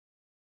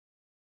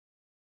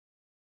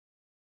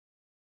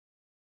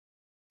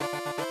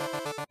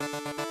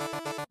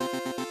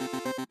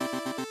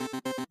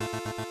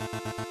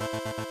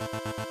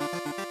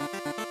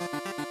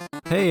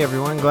Hey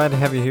everyone, glad to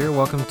have you here.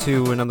 Welcome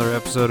to another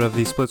episode of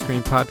the Split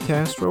Screen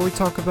Podcast, where we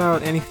talk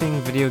about anything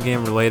video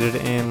game related,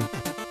 and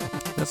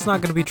that's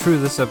not going to be true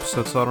this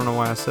episode, so I don't know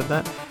why I said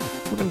that.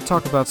 We're going to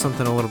talk about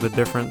something a little bit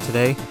different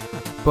today,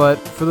 but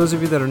for those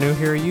of you that are new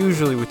here,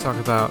 usually we talk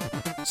about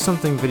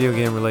something video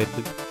game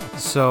related,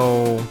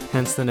 so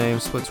hence the name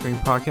Split Screen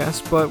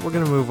Podcast, but we're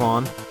going to move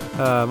on.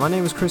 My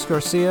name is Chris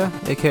Garcia,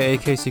 aka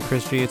Casey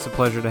Chris G. It's a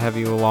pleasure to have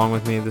you along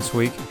with me this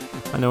week.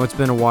 I know it's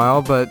been a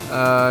while, but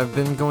I've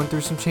been going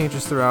through some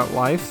changes throughout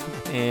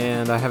life,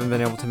 and I haven't been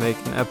able to make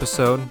an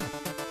episode,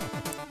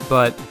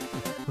 but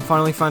I'm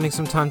finally finding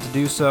some time to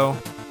do so,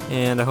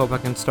 and I hope I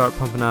can start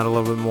pumping out a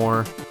little bit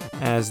more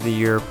as the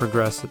year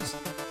progresses.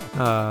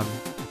 I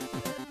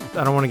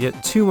don't want to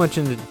get too much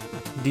into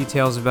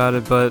details about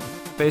it, but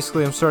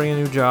basically I'm starting a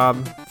new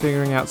job,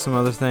 figuring out some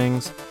other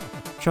things,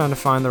 trying to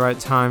find the right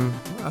time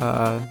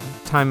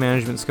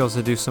management skills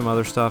to do some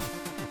other stuff.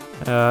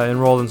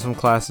 Enrolled in some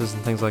classes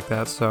and things like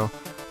that, so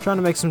trying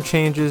to make some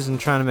changes and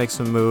trying to make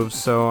some moves,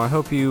 so I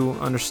hope you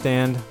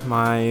understand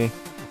my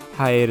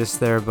hiatus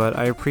there, but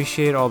I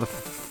appreciate all the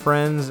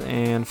friends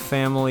and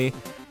family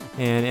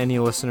and any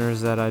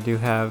listeners that I do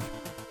have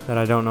that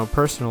I don't know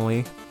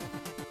personally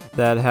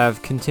that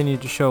have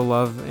continued to show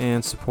love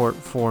and support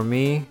for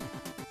me,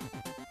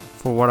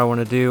 for what I want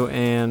to do,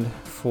 and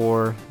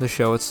for the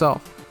show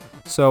itself.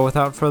 So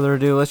without further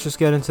ado, let's just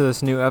get into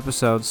this new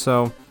episode.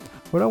 So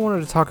what I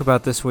wanted to talk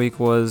about this week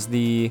was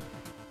the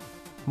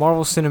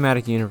Marvel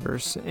Cinematic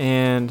Universe,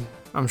 and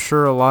I'm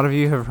sure a lot of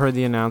you have heard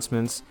the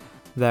announcements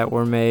that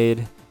were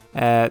made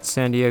at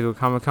San Diego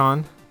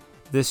Comic-Con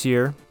this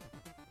year,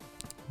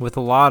 with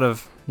a lot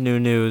of new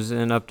news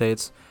and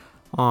updates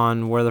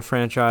on where the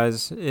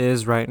franchise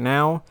is right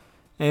now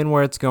and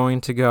where it's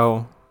going to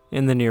go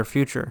in the near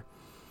future.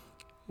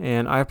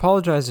 And I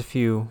apologize if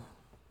you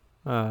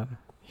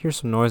hear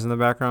some noise in the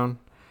background.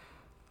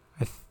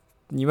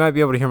 You might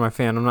be able to hear my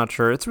fan, I'm not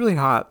sure. It's really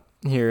hot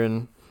here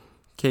in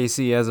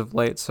KC as of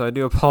late, so I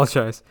do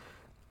apologize.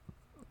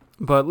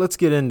 But let's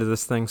get into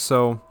this thing.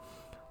 So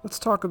let's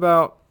talk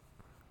about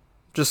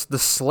just the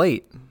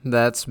slate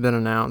that's been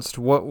announced,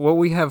 what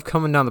we have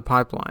coming down the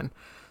pipeline.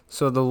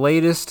 So the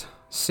latest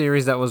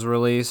series that was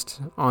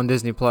released on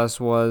Disney Plus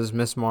was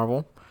Ms.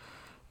 Marvel,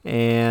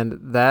 and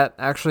that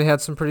actually had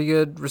some pretty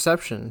good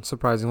reception,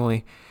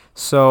 surprisingly.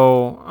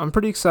 So I'm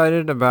pretty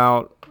excited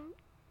about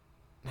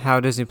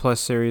how Disney Plus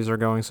series are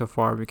going so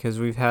far, because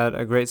we've had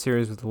a great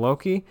series with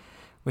Loki,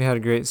 we had a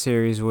great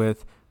series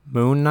with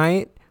Moon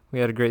Knight, we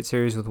had a great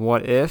series with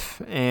What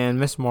If, and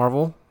Ms.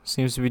 Marvel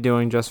seems to be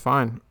doing just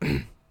fine.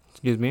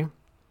 Excuse me.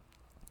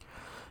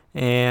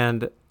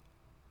 And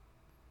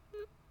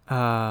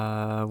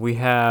we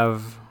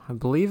have, I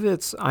believe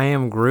it's I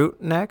Am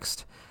Groot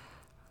next,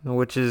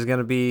 which is going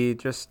to be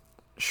just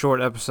short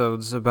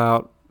episodes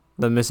about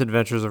the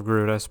misadventures of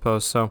Groot, I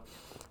suppose. So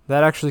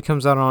that actually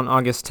comes out on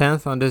August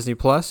 10th on Disney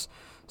Plus.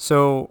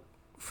 So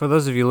for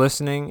those of you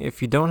listening,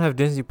 if you don't have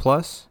Disney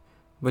Plus,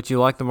 but you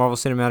like the Marvel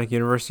Cinematic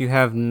Universe, you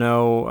have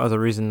no other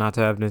reason not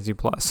to have Disney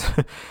Plus.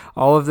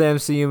 All of the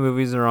MCU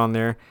movies are on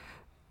there,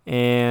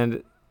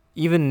 and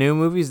even new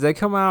movies, they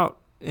come out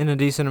in a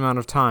decent amount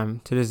of time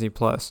to Disney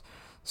Plus.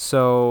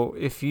 So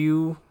if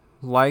you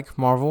like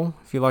Marvel,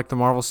 if you like the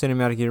Marvel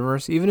Cinematic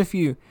Universe, even if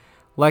you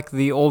like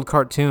the old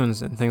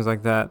cartoons and things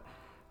like that,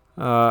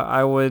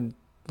 I would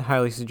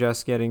highly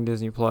suggest getting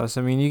Disney Plus.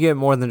 I mean, you get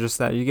more than just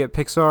that. You get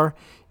Pixar,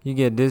 you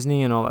get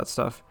Disney and all that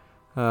stuff.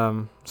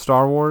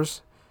 Star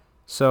Wars.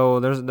 So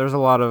there's a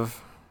lot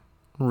of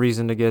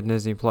reason to get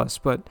Disney Plus.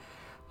 But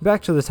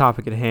back to the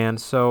topic at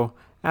hand. So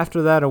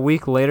after that, a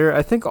week later,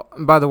 I think,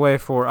 by the way,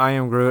 for I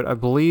Am Groot, I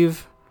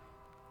believe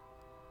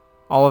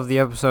all of the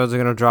episodes are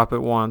going to drop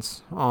at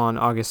once on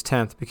August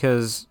 10th,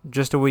 because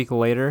just a week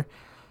later,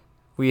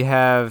 we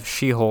have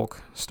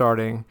She-Hulk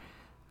starting.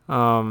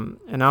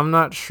 And I'm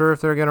not sure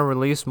if they're going to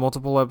release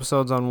multiple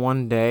episodes on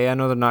one day. I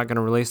know they're not going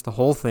to release the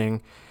whole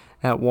thing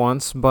at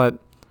once, but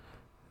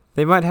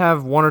they might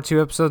have one or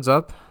two episodes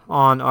up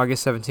on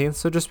August 17th,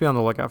 so just be on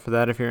the lookout for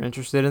that if you're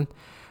interested in.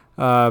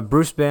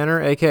 Bruce Banner,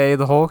 a.k.a.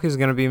 the Hulk, is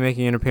going to be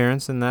making an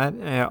appearance in that,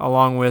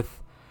 along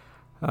with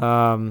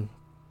the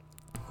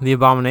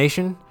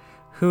Abomination.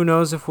 Who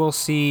knows if we'll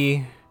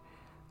see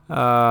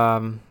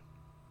Wong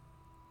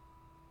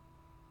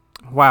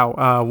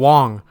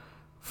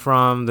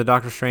from the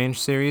Doctor Strange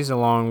series,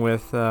 along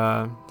with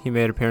he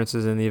made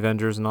appearances in the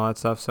Avengers and all that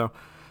stuff. So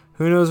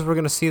who knows if we're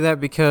going to see that,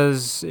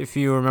 because if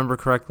you remember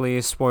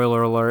correctly,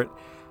 spoiler alert,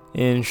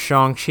 in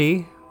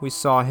Shang-Chi, we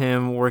saw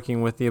him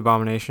working with the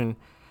Abomination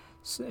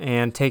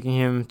and taking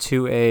him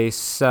to a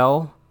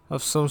cell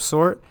of some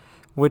sort,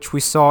 which we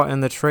saw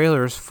in the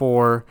trailers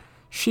for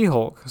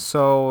She-Hulk.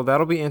 So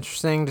that'll be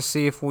interesting to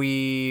see if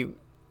we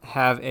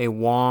have a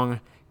Wong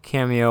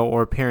cameo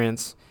or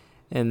appearance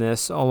in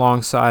this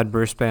alongside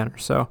Bruce Banner.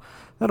 So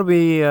that'll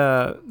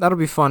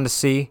be fun to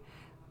see,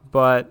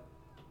 but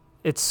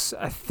I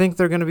think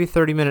they're going to be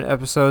 30-minute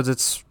episodes.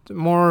 It's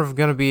more of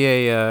going to be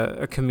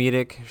a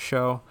comedic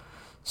show.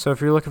 So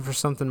if you're looking for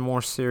something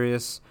more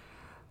serious,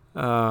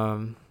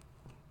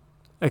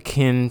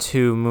 akin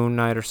to Moon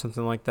Knight or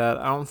something like that.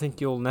 I don't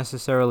think you'll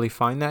necessarily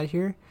find that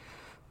here,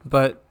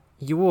 but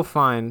you will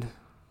find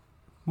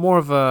more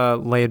of a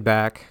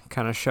laid-back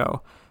kind of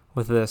show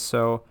with this.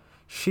 So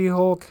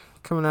She-Hulk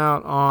coming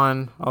out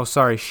on,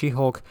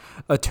 She-Hulk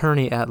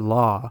Attorney at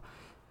Law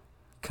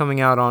coming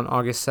out on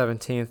August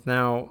 17th.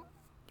 Now,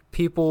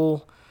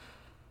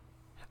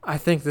 I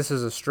think this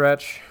is a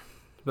stretch,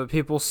 but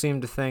people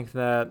seem to think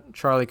that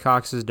Charlie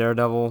Cox's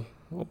Daredevil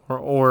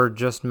or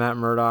just Matt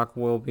Murdock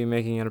will be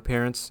making an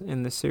appearance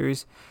in this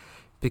series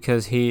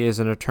because he is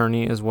an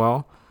attorney as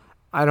well.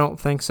 I don't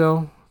think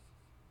so.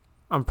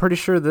 I'm pretty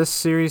sure this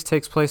series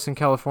takes place in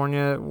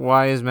California.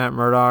 Why is Matt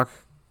Murdock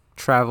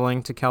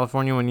traveling to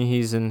California when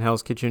he's in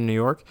Hell's Kitchen, New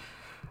York?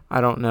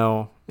 I don't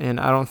know. And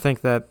I don't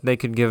think that they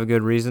could give a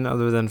good reason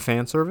other than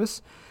fan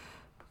service.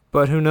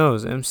 But who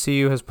knows?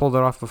 MCU has pulled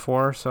it off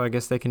before, so I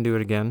guess they can do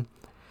it again.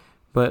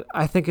 But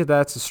I think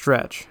that's a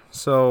stretch.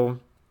 So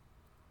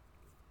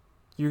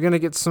you're going to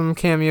get some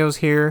cameos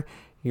here.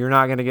 You're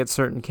not going to get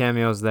certain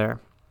cameos there.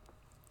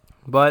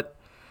 But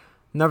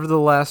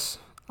nevertheless,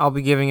 I'll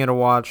be giving it a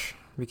watch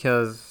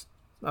because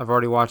I've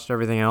already watched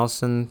everything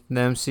else in the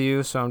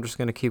MCU, so I'm just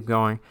going to keep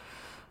going.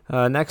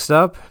 Next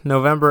up,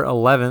 November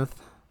 11th,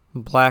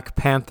 Black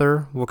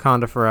Panther,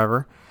 Wakanda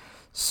Forever.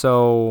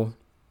 So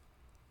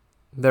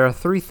there are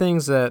 3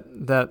 things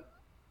that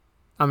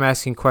I'm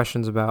asking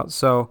questions about.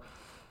 So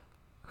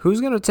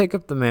who's going to take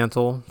up the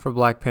mantle for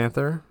Black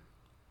Panther?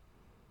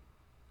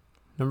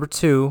 Number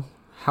 2,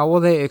 how will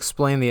they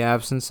explain the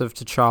absence of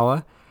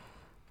T'Challa?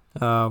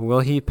 Will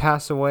he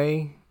pass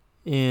away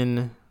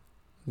in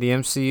the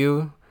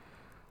MCU?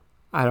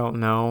 I don't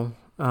know.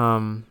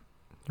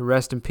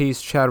 Rest in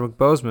peace, Chadwick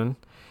Boseman.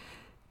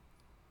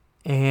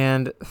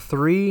 And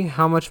 3,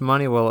 how much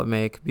money will it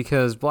make?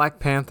 Because Black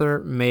Panther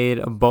made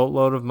a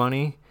boatload of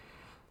money,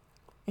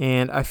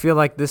 and I feel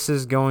like this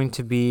is going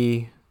to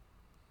be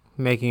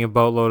making a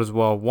boatload as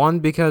well.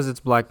 1, because it's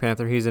Black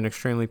Panther. He's an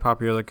extremely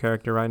popular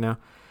character right now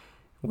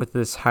with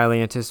this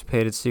highly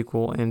anticipated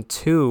sequel. And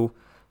 2,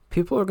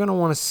 people are going to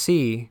want to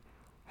see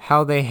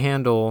how they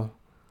handle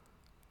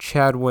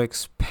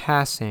Chadwick's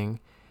passing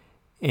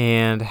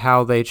and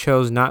how they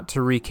chose not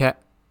to recast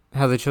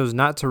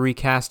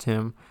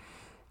him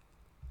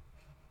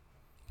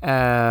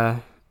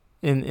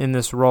in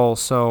this role.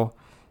 So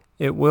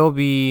it will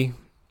be,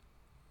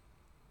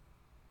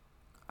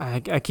 I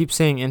keep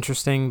saying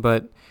interesting,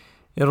 but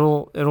it's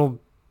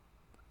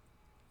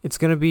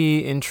going to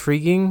be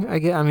intriguing.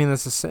 I mean,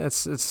 it's a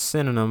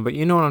synonym, but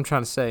you know what I'm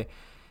trying to say.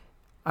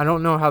 I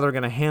don't know how they're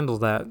going to handle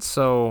that.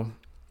 So,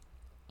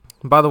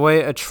 by the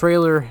way, a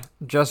trailer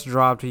just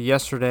dropped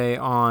yesterday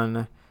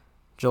on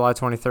July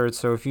 23rd.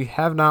 So if you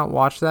have not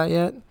watched that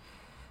yet,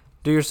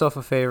 do yourself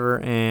a favor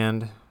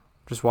and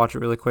just watch it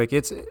really quick.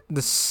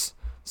 The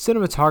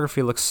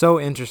cinematography looks so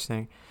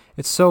interesting.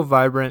 It's so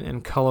vibrant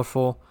and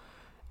colorful,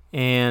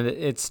 and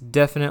it's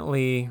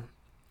definitely,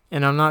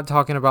 and I'm not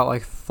talking about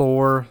like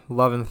Thor: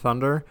 Love and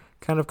Thunder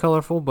kind of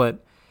colorful,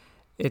 but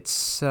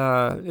it's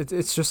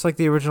just like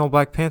the original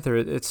Black Panther.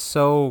 It's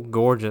so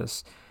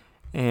gorgeous,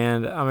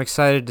 and I'm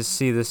excited to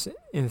see this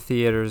in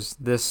theaters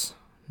this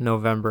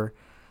November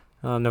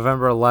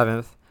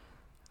 11th.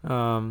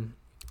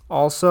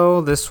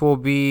 Also, this will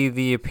be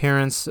the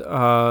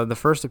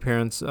first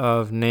appearance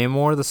of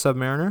Namor the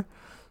Submariner.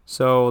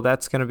 So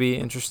that's going to be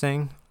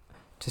interesting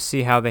to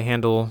see how they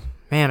handle.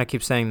 Man, I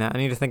keep saying that. I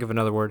need to think of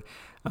another word.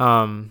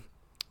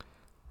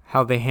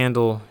 How they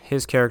handle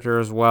his character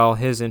as well,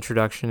 his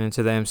introduction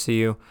into the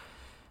MCU.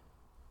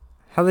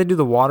 How they do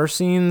the water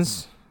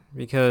scenes,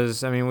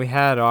 because, I mean, we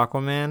had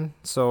Aquaman,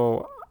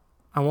 so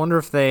I wonder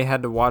if they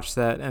had to watch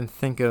that and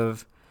think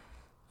of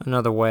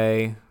another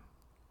way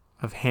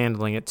of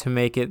handling it to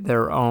make it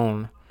their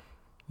own.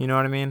 You know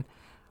what I mean?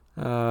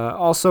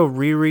 Also,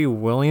 Riri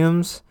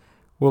Williams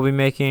will be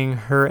making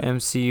her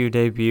MCU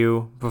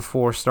debut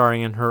before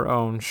starring in her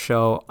own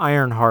show,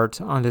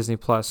 Ironheart, on Disney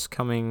Plus,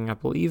 coming, I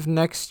believe,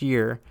 next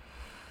year.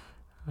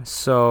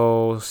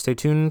 So stay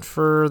tuned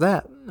for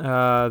that.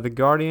 The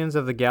Guardians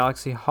of the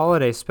Galaxy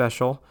Holiday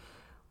Special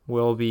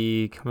will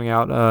be coming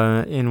out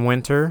in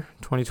winter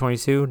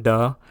 2022.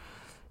 Duh.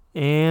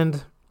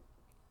 And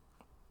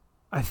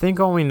I think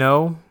all we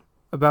know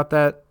about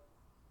that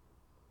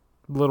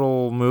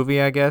little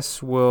movie, I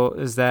guess,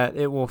 is that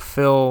it will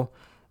fill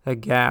a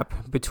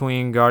gap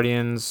between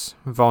Guardians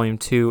Volume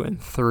 2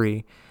 and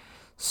 3.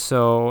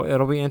 So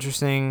it'll be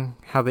interesting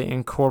how they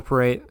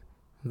incorporate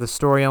the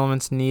story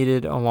elements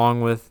needed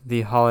along with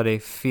the holiday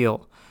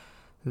feel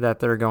that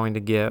they're going to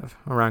give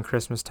around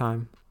Christmas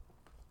time.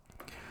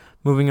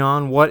 Moving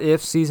on, What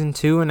If Season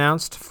 2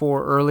 announced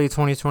for early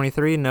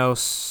 2023. No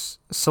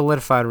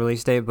solidified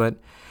release date, but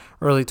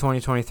early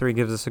 2023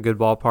 gives us a good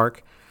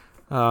ballpark.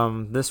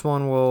 This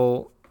one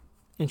will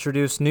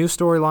introduce new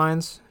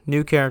storylines,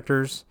 new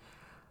characters,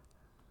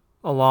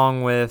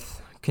 along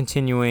with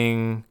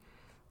continuing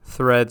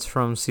threads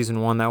from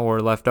Season 1 that were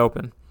left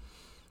open.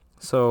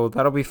 So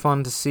that'll be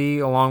fun to see,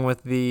 along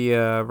with the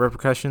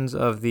repercussions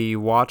of the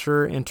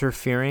Watcher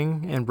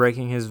interfering and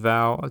breaking his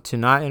vow to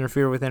not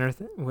interfere with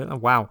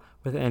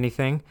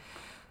anything.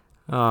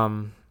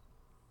 So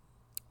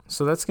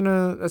that's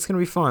gonna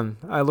be fun.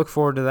 I look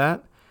forward to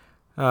that.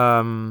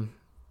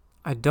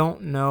 I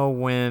don't know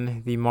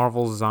when the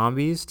Marvel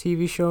Zombies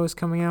TV show is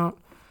coming out.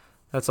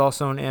 That's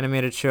also an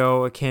animated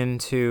show akin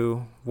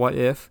to What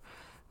If,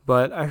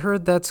 but I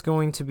heard that's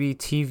going to be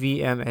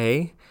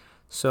TVMA.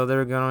 So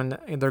they're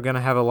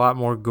gonna have a lot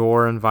more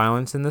gore and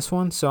violence in this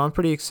one. So I'm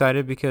pretty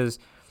excited because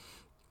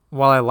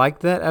while I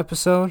liked that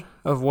episode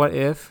of What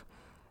If,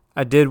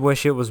 I did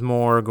wish it was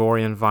more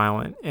gory and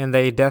violent. And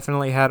they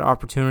definitely had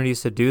opportunities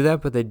to do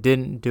that, but they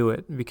didn't do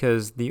it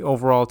because the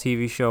overall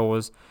TV show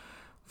was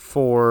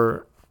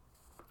for,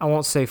 I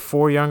won't say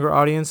for younger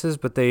audiences,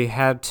 but they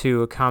had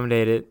to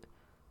accommodate it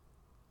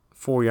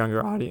for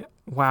younger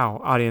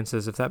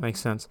audiences, if that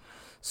makes sense.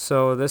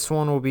 So this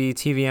one will be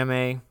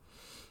TVMA.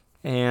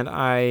 And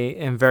I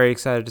am very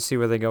excited to see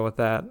where they go with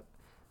that.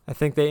 I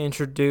think they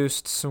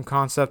introduced some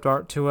concept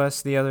art to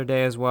us the other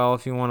day as well.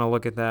 If you want to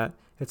look at that,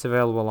 it's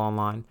available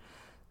online.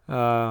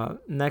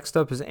 Next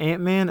up is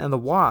Ant-Man and the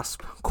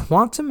Wasp: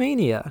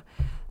 Quantumania.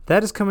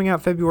 That is coming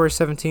out February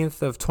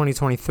 17th of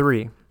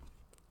 2023.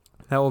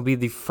 That will be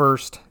the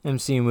first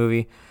MCU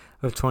movie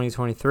of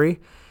 2023.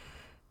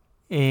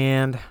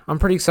 And I'm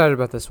pretty excited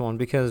about this one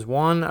because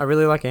 1, I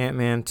really like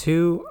Ant-Man.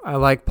 2, I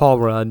like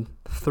Paul Rudd.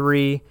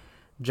 3,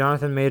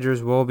 Jonathan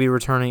Majors will be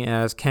returning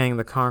as Kang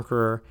the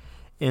Conqueror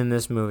in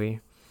this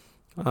movie.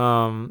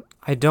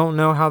 I don't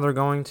know how they're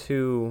going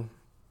to...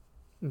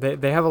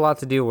 They have a lot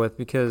to deal with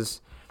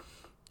because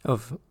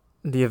of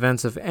the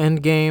events of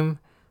Endgame.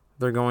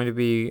 They're going to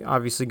be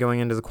obviously going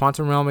into the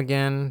quantum realm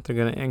again. They're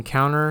going to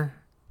encounter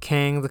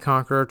Kang the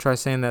Conqueror. Try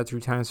saying that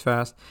 3 times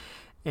fast.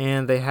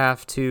 And they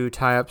have to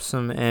tie up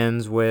some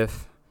ends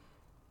with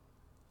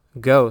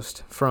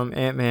Ghost from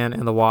Ant-Man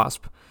and the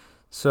Wasp.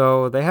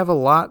 So they have a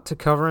lot to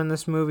cover in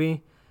this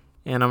movie,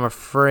 and I'm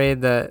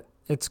afraid that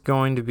it's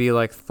going to be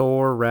like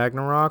Thor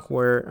Ragnarok,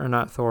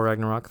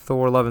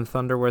 Thor Love and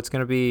Thunder, where it's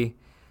going to be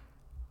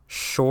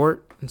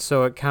short, and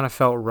so it kind of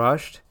felt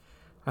rushed.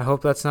 I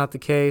hope that's not the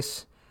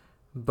case,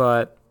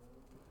 but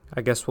I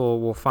guess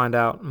we'll find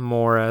out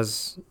more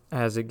as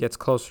it gets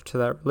closer to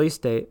that release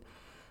date.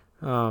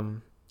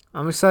 I'm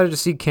excited to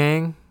see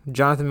Kang.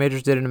 Jonathan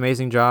Majors did an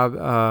amazing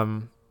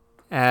job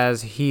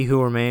as He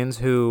Who Remains,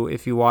 who,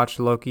 if you watched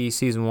Loki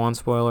Season 1,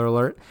 spoiler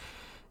alert,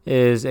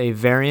 is a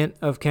variant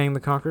of Kang the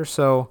Conqueror.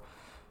 So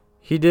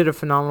he did a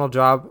phenomenal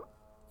job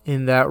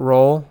in that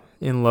role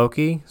in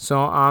Loki. So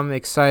I'm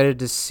excited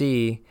to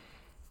see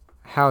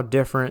how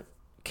different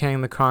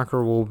Kang the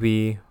Conqueror will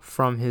be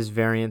from his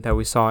variant that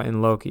we saw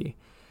in Loki.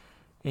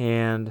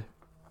 And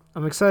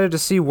I'm excited to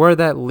see where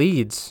that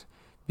leads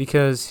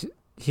because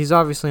he's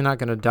obviously not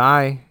going to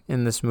die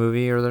in this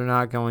movie, or they're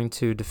not going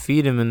to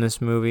defeat him in this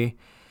movie.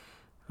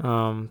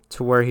 To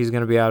where he's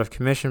going to be out of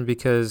commission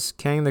because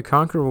Kang the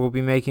Conqueror will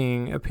be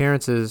making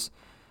appearances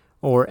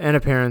or an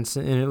appearance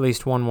in at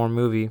least one more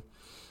movie.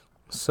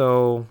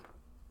 So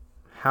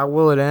how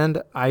will it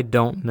end? I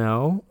don't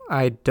know.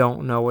 I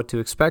don't know what to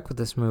expect with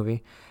this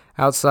movie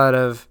outside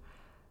of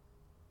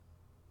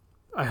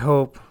I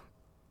hope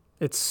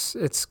it's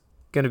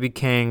going to be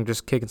Kang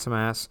just kicking some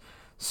ass.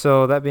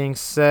 So that being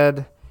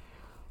said,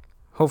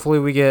 hopefully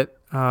we get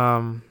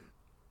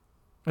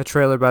a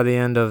trailer by the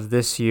end of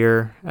this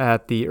year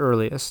at the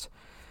earliest.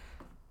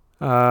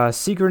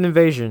 Secret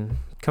Invasion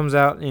comes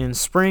out in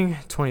spring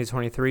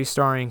 2023,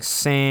 starring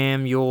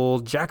Samuel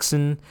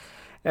Jackson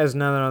as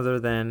none other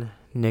than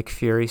Nick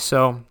Fury.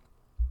 So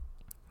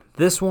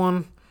this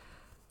one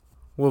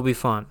will be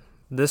fun.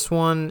 This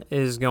one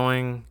is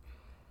going...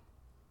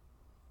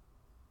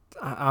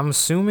 I'm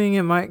assuming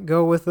it might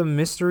go with a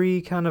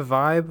mystery kind of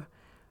vibe,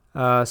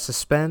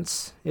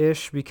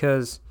 suspense-ish,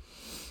 because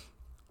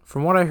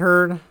from what I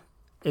heard,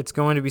 it's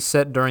going to be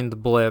set during the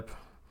blip,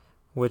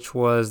 which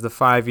was the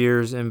 5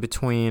 years in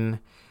between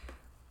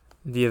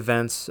the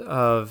events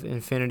of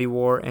Infinity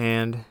War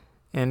and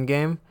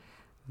Endgame.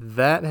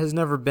 That has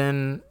never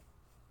been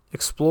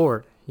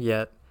explored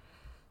yet.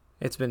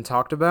 It's been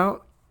talked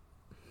about,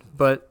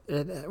 but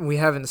we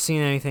haven't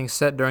seen anything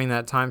set during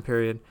that time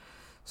period.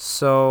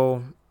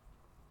 So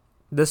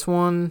this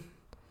one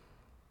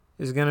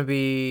is going to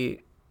be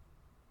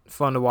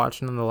fun to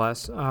watch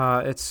nonetheless.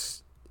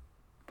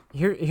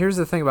 Here's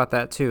the thing about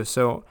that too.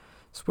 So,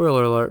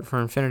 spoiler alert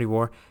for Infinity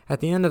War. At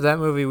the end of that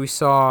movie, we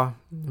saw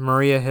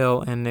Maria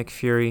Hill and Nick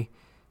Fury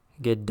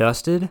get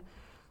dusted.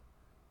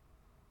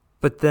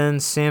 But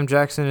then Sam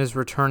Jackson is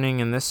returning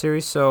in this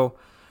series. So,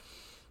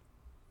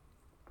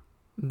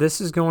 this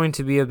is going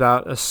to be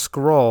about a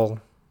Skrull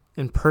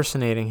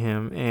impersonating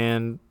him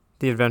and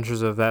the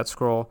adventures of that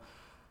Skrull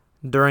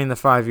during the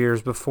 5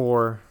 years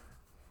before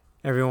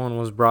everyone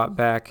was brought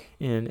back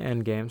in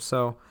Endgame.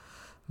 So,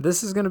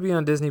 this is going to be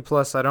on Disney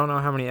Plus. I don't know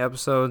how many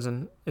episodes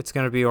and it's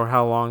going to be or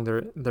how long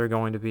they're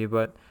going to be,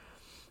 but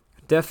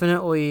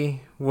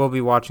definitely will be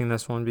watching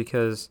this one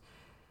because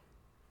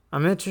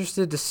I'm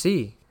interested to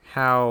see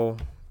how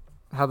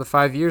how the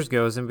 5 years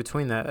goes in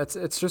between that.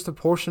 It's just a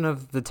portion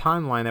of the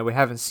timeline that we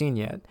haven't seen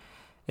yet.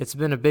 It's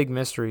been a big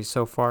mystery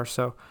so far.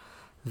 So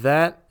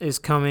that is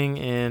coming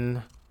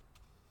in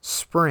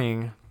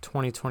spring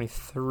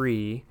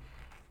 2023.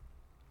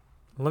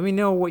 Let me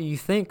know what you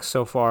think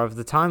so far of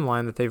the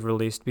timeline that they've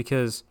released,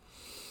 because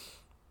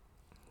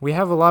we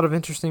have a lot of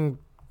interesting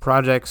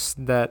projects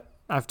that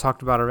I've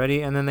talked about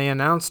already, and then they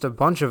announced a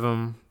bunch of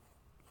them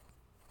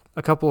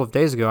a couple of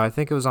days ago. I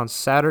think it was on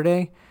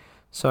Saturday,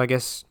 so I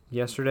guess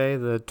yesterday,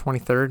 the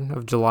 23rd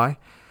of July.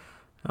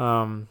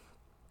 So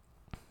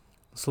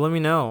let me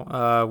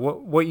know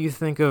what you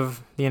think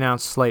of the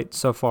announced slate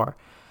so far.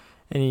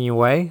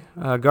 Anyway,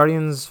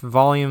 Guardians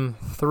Volume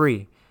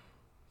 3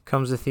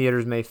 comes to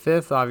theaters May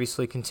 5th,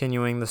 obviously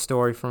continuing the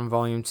story from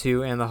Volume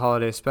 2 and the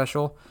holiday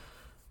special.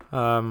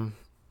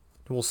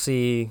 We'll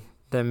see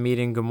them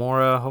meeting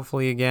Gamora,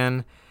 hopefully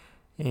again,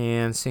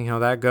 and seeing how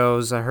that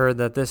goes. I heard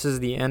that this is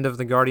the end of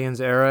the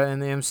Guardians era in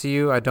the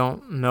MCU. I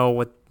don't know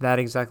what that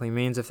exactly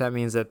means, if that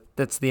means that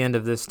that's the end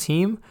of this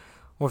team,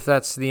 or if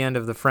that's the end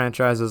of the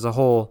franchise as a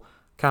whole,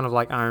 kind of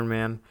like Iron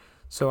Man.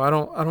 So I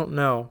don't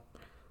know.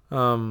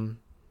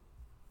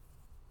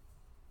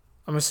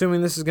 I'm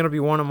assuming this is going to be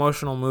one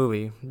emotional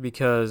movie,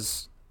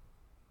 because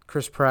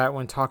Chris Pratt,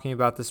 when talking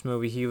about this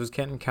movie, he was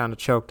getting kind of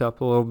choked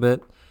up a little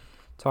bit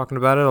talking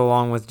about it,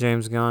 along with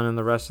James Gunn and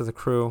the rest of the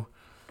crew.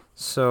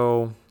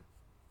 So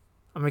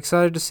I'm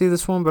excited to see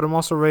this one, but I'm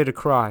also ready to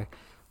cry.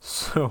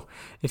 So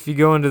if you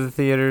go into the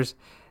theaters,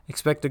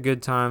 expect a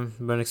good time,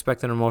 but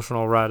expect an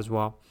emotional ride as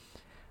well.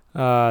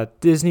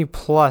 Disney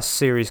Plus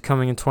series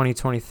coming in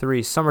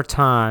 2023,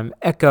 summertime.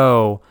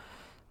 Echo,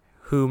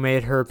 who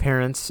made her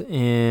appearance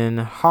in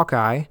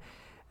Hawkeye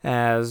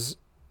as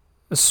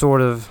a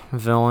sort of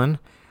villain,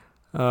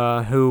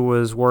 who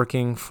was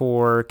working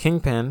for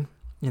Kingpin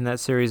in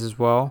that series as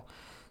well.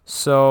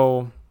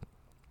 So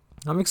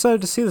I'm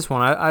excited to see this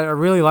one. I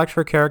really liked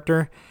her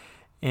character,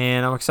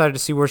 and I'm excited to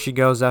see where she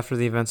goes after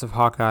the events of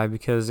Hawkeye,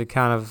 because it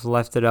kind of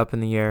left it up in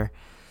the air.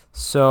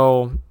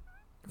 So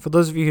for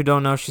those of you who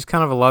don't know, she's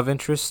kind of a love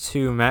interest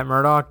to Matt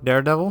Murdock,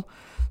 Daredevil.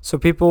 So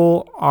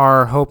people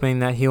are hoping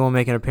that he will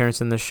make an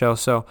appearance in this show.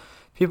 So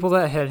people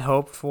that had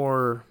hoped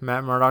for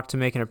Matt Murdock to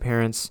make an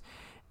appearance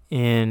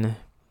in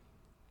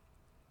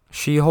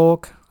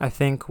She-Hulk, I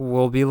think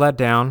will be let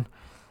down,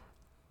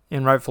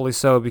 and rightfully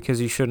so,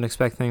 because you shouldn't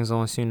expect things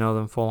unless you know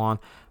them full on.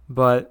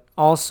 But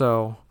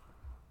also,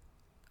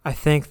 I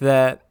think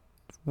that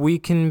we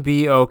can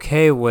be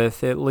okay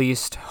with at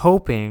least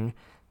hoping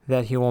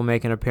that he will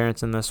make an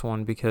appearance in this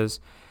one,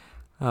 because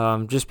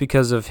just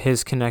because of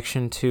his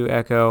connection to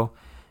Echo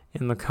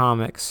in the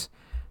comics.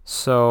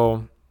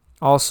 So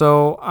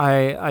also,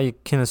 I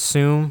can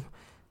assume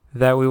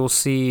that we will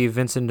see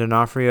Vincent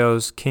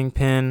D'Onofrio's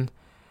Kingpin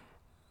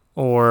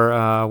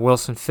or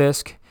Wilson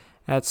Fisk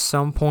at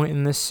some point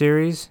in this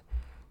series,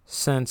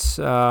 since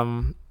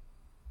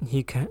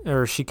she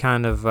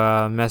kind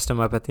of messed him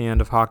up at the end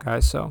of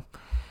Hawkeye. So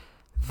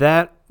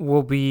that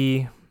will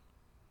be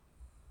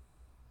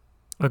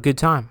a good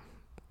time.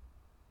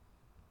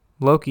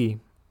 Loki.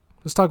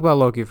 Let's talk about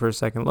Loki for a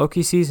second.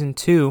 Loki Season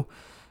 2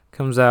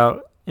 comes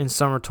out in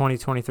summer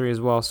 2023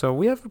 as well. So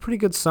we have a pretty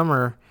good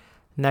summer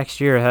next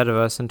year ahead of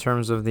us in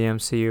terms of the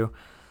MCU.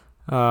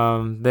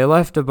 They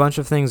left a bunch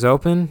of things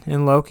open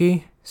in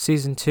Loki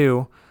Season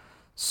 2.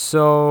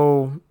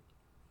 So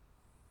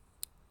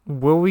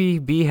will we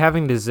be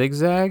having to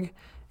zigzag?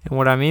 And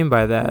what I mean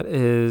by that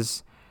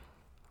is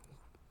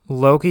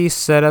Loki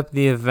set up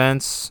the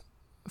events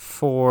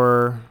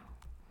for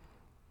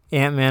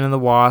Ant-Man and the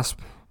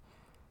Wasp,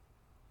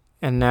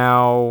 and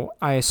now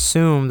I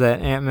assume that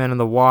Ant-Man and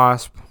the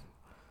Wasp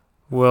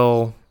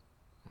will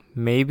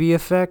maybe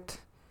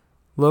affect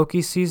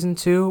Loki Season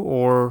 2,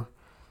 or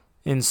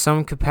in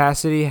some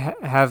capacity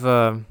have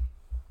a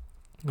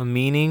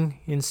meaning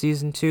in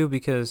Season 2,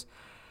 because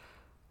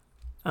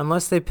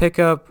unless they pick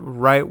up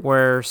right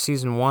where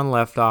Season 1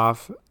 left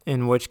off,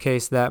 in which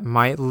case that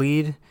might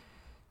lead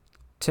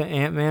to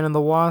Ant-Man and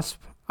the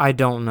Wasp, I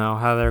don't know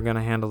how they're going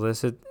to handle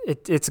this.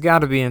 It's got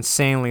to be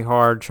insanely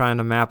hard trying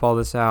to map all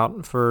this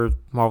out for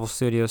Marvel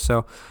Studios,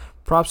 so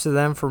props to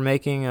them for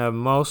making a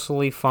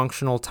mostly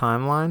functional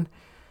timeline,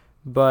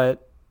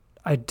 but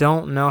I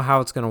don't know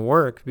how it's going to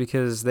work,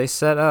 because they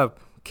set up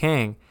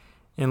Kang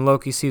in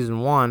Loki Season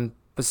 1,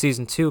 but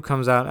Season 2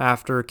 comes out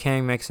after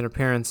Kang makes an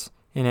appearance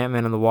in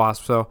Ant-Man and the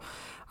Wasp. So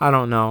I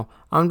don't know.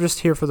 I'm just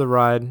here for the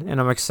ride,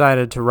 and I'm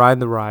excited to ride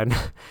the ride.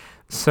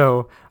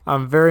 So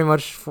I'm very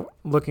much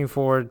looking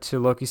forward to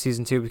Loki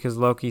Season 2, because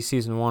Loki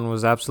Season 1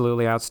 was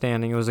absolutely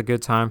outstanding. It was a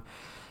good time.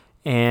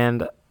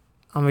 And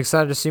I'm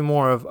excited to see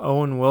more of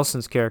Owen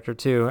Wilson's character,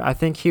 too. I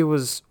think he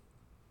was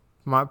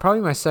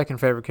probably my second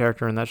favorite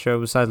character in that show,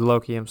 besides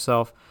Loki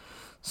himself.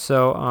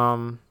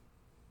 So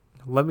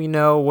let me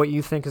know what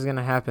you think is going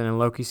to happen in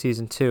Loki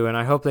Season 2, and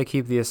I hope they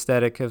keep the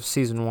aesthetic of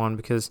Season 1,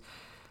 because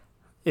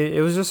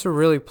it was just a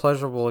really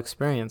pleasurable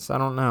experience. I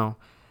don't know.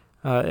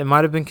 It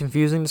might have been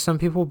confusing to some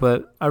people,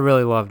 but I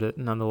really loved it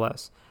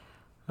nonetheless.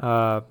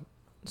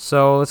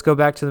 So let's go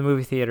back to the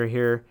movie theater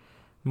here.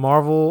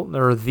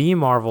 The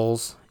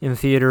Marvels in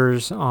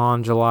theaters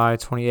on July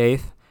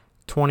 28th,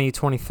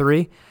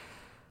 2023.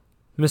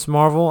 Miss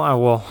Marvel,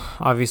 well,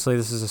 obviously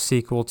this is a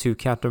sequel to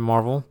Captain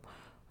Marvel.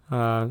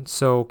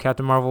 So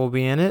Captain Marvel will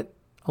be in it,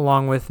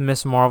 along with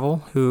Miss Marvel,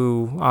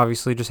 who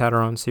obviously just had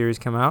her own series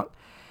come out.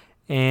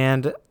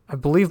 And I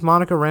believe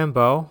Monica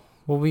Rambeau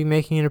will be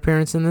making an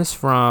appearance in this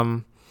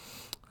from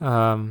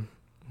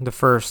the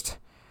first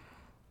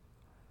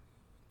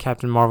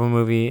Captain Marvel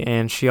movie,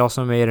 and she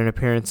also made an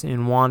appearance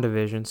in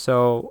WandaVision.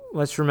 So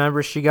let's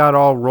remember, she got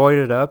all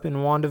roided up in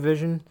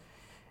WandaVision,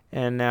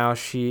 and now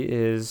she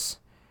is,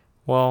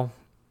 well,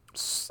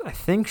 I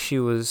think she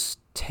was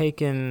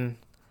taken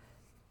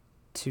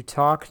to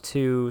talk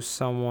to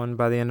someone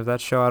by the end of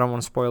that show. I don't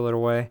want to spoil it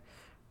away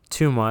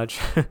too much.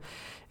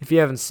 If you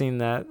haven't seen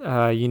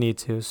that, you need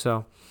to.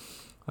 So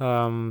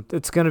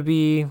it's gonna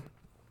be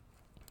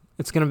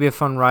a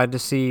fun ride to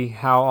see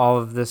how all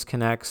of this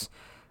connects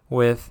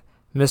with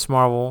Miss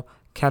Marvel,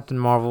 Captain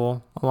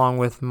Marvel, along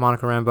with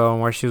Monica Rambeau,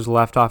 and where she was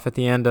left off at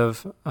the end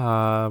of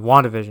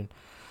WandaVision.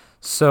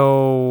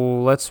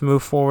 So let's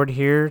move forward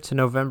here to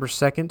November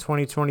 2nd,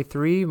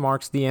 2023,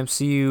 marks the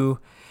MCU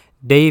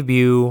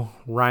debut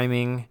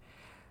rhyming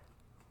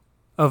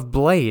of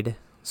Blade.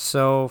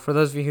 So for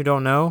those of you who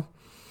don't know,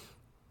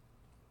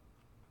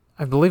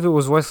 I believe it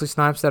was Wesley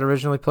Snipes that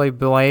originally played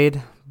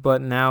Blade,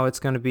 but now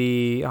it's going to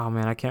be, oh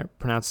man, I can't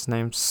pronounce his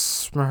name,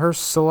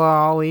 Mahershala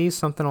Ali,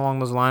 something along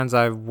those lines.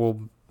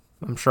 I'm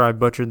sure I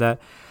butchered that.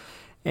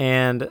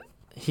 And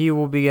he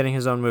will be getting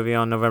his own movie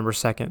on November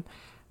 2nd.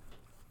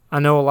 I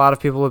know a lot of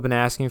people have been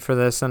asking for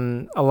this,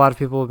 and a lot of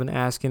people have been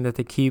asking that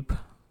they keep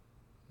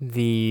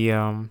the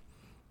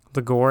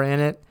gore in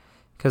it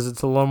because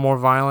it's a little more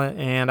violent,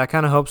 and I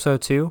kind of hope so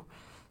too,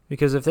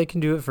 because if they can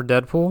do it for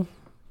Deadpool,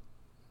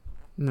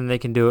 then they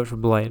can do it for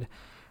Blade.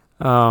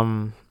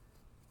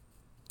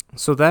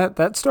 So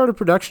that started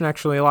production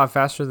actually a lot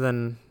faster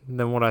than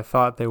what I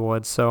thought they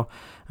would. So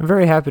I'm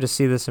very happy to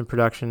see this in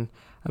production.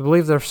 I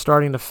believe they're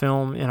starting to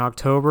film in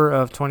October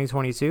of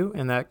 2022,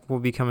 and that will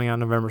be coming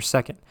on November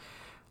 2nd.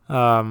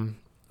 I'm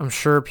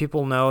sure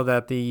people know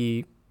that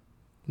the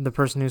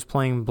person who's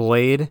playing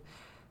Blade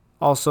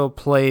also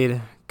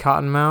played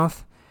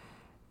Cottonmouth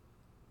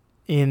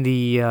in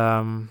the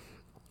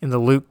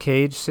Luke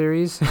Cage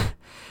series.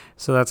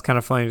 So that's kind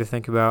of funny to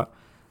think about.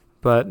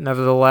 But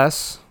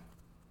nevertheless,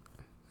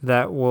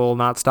 that will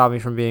not stop me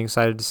from being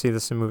excited to see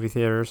this in movie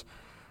theaters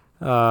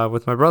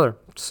with my brother.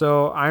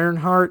 So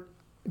Ironheart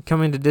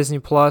coming to Disney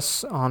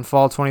Plus on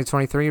fall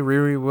 2023.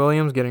 Riri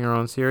Williams getting her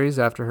own series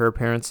after her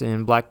appearance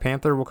in Black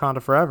Panther: Wakanda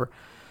Forever.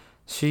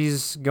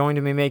 She's going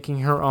to be making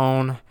her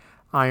own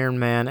Iron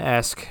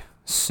Man-esque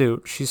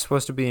suit. She's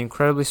supposed to be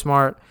incredibly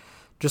smart,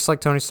 just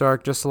like Tony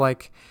Stark, just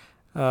like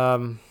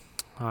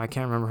I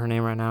can't remember her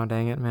name right now.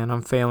 Dang it, man,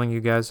 I'm failing you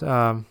guys.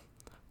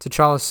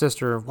 T'Challa's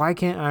sister. Why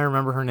can't I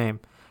remember her name?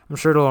 I'm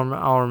sure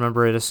I'll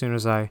remember it as soon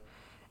as I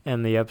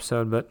end the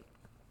episode, but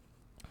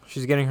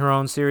she's getting her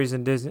own series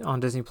on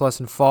Disney Plus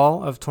in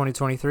fall of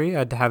 2023.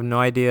 I have no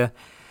idea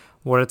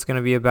what it's going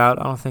to be about.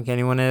 I don't think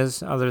anyone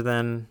is, other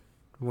than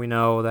we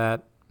know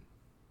that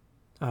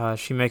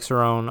she makes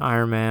her own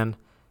Iron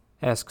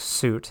Man-esque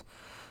suit.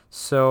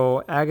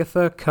 So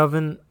Agatha,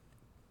 Coven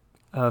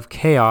of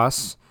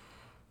Chaos,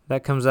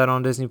 that comes out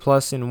on Disney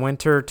Plus in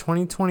winter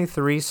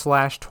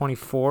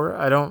 2023/24.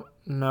 I don't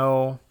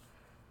know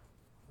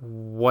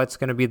what's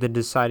going to be the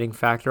deciding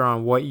factor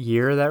on what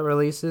year that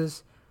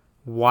releases.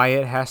 Why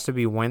it has to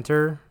be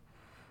winter,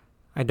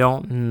 I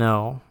don't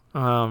know.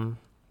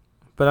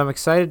 But I'm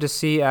excited to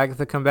see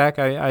Agatha come back.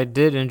 I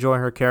did enjoy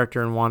her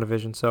character in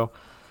WandaVision, so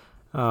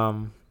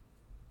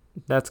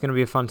that's going to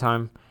be a fun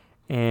time.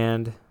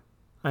 And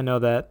I know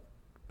that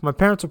my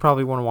parents will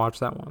probably want to watch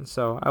that one,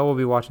 so I will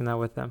be watching that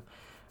with them.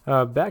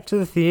 Back to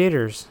the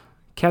theaters.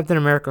 Captain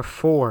America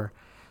 4,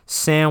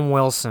 Sam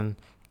Wilson,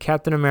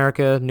 Captain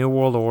America New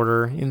World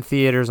Order in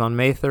theaters on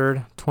May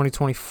 3rd,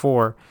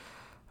 2024.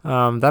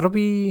 That'll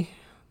be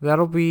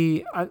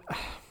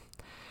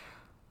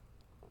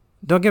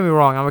don't get me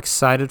wrong, I'm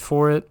excited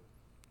for it.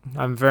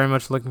 I'm very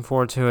much looking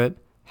forward to it.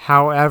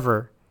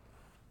 However,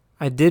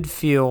 I did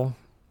feel,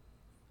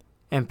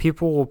 and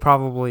people will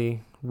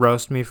probably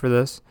roast me for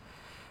this,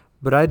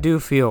 but I do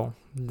feel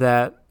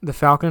that The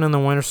Falcon and the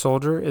Winter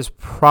Soldier is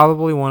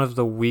probably one of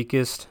the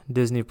weakest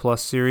Disney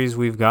Plus series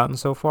we've gotten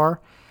so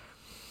far.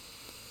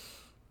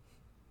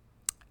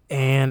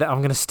 And I'm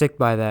going to stick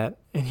by that.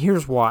 And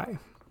here's why.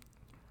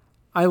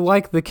 I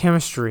like the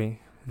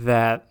chemistry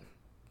that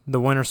the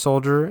Winter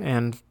Soldier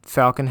and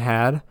Falcon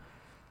had,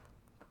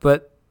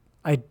 but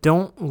I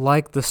don't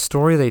like the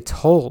story they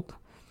told.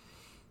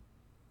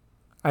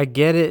 I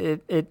get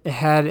it. It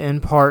had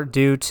in part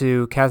due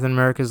to Captain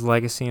America's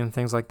legacy and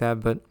things like that,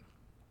 but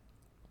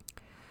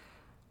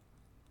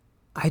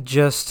I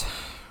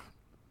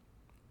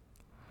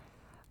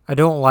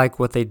don't like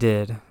what they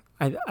did.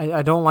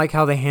 I don't like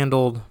how they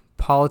handled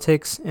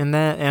politics in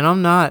that, and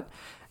I'm not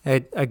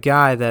a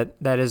guy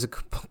that is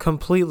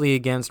completely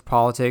against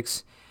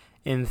politics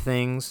in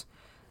things.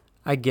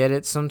 I get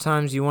it.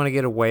 Sometimes you want to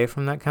get away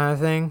from that kind of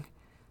thing,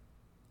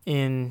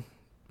 in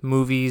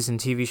movies and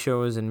TV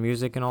shows and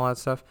music and all that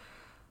stuff.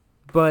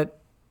 But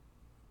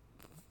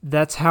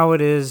that's how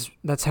it is.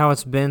 That's how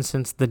it's been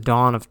since the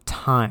dawn of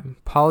time.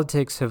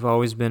 Politics have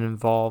always been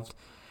involved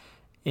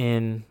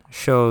in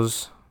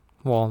shows.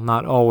 Well,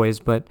 not always,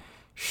 but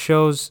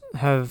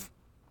a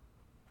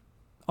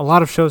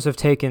lot of shows have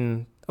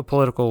taken a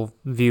political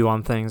view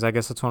on things. I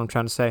guess that's what I'm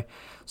trying to say.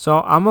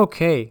 So I'm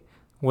okay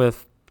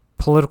with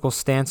political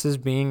stances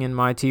being in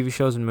my TV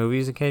shows and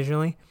movies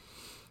occasionally,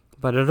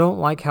 but I don't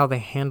like how they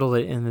handled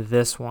it in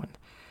this one,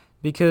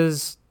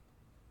 because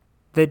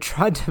they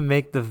tried to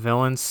make the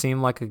villain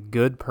seem like a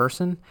good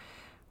person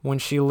when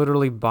she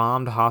literally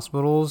bombed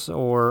hospitals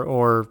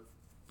or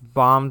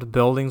bombed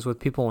buildings with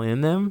people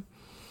in them.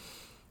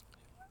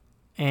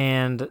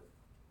 And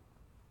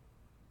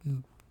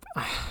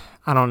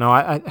I don't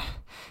know.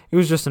 It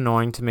was just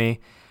annoying to me.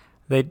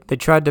 They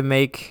tried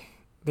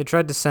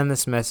to send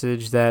this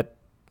message that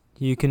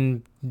you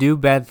can do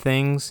bad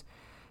things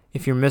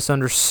if you're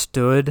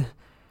misunderstood.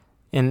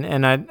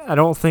 And I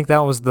don't think that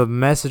was the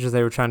message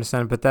they were trying to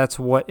send, but that's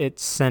what it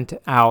sent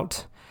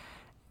out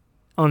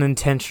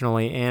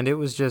unintentionally, and it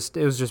was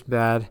just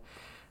bad.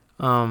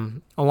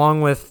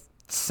 Along with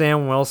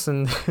Sam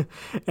Wilson,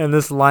 and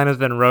this line has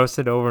been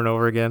roasted over and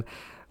over again,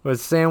 was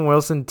Sam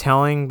Wilson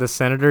telling the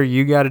senator,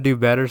 "You got to do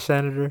better,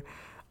 Senator."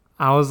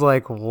 I was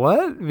like,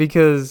 what?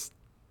 Because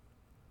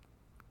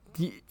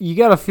you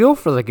got to feel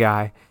for the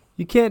guy.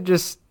 You can't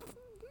just...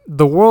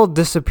 The world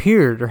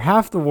disappeared, or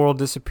half the world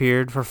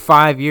disappeared for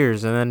 5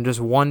 years, and then just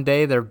one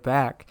day they're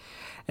back.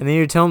 And then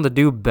you tell them to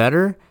do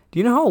better? Do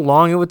you know how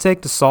long it would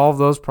take to solve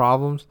those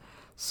problems?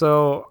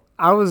 So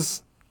I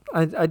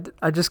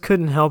just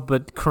couldn't help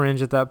but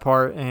cringe at that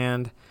part,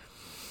 and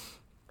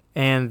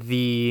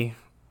the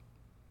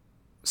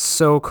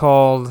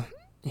so-called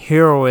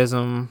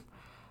heroism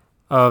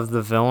of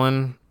the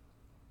villain.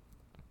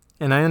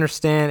 And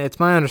it's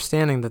my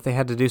understanding that they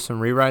had to do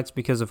some rewrites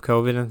because of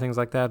COVID and things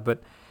like that,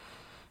 but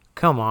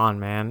come on,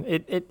 man.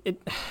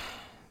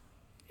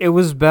 It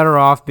was better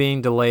off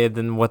being delayed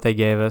than what they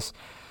gave us.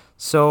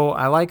 So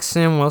I like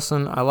Sam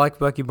Wilson. I like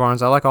Bucky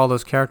Barnes. I like all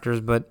those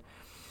characters, but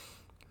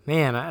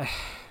man,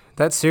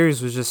 that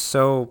series was just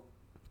so...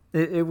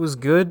 It was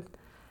good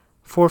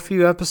for a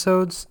few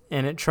episodes,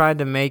 and it tried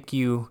to make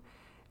you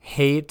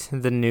hate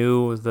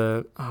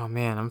oh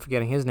man, I'm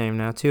forgetting his name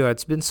now too.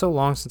 It's been so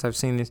long since I've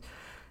seen these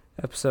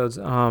episodes.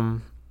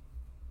 The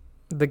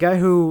guy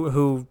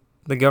who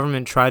the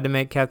government tried to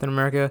make Captain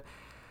America,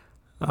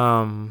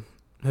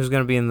 who's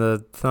going to be in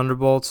the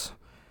Thunderbolts.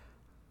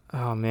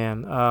 Oh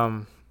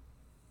man,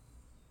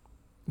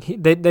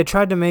 they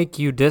tried to make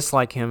you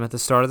dislike him at the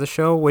start of the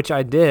show, which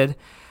I did,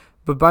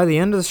 but by the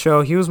end of the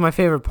show, he was my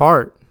favorite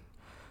part.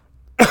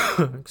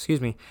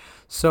 Excuse me.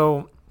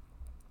 So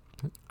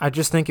I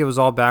just think it was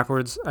all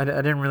backwards. I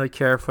didn't really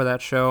care for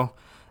that show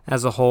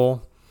as a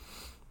whole.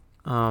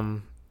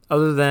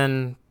 Other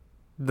than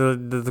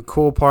the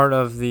cool part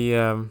of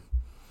the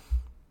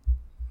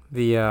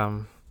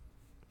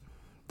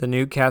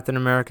new Captain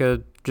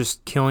America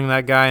just killing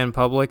that guy in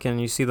public, and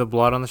you see the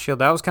blood on the shield.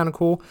 That was kind of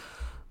cool.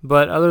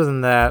 But other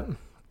than that,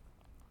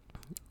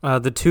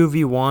 the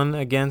 2v1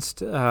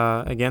 against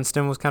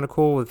him was kind of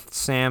cool, with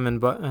Sam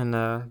and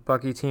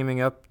Bucky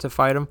teaming up to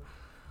fight him.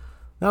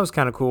 That was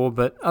kind of cool.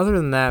 But other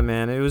than that,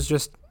 man, it was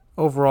just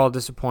overall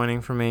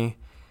disappointing for me.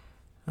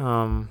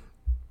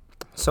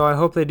 So I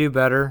hope they do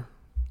better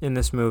in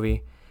this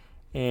movie,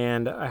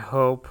 and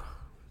I'm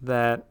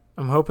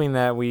hoping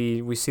that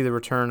we see the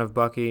return of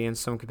Bucky in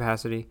some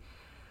capacity.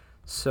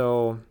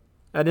 So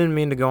I didn't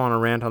mean to go on a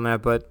rant on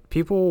that, but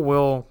people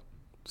will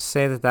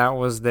say that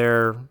was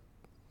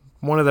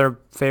one of their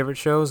favorite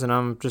shows, and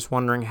I'm just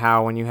wondering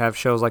how, when you have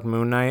shows like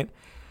Moon Knight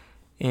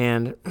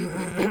and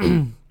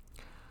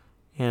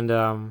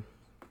and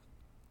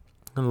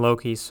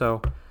Loki.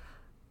 So,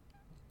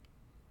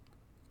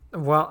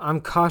 well, I'm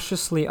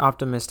cautiously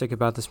optimistic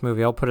about this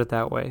movie. I'll put it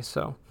that way.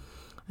 So,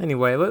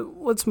 anyway,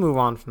 let's move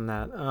on from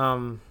that.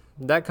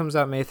 That comes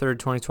out May 3rd,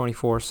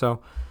 2024.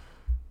 So,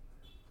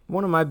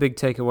 one of my big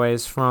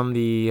takeaways from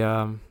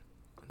the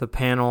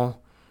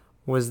panel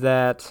was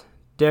that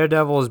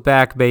Daredevil is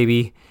back,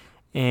 baby,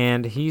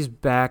 and he's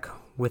back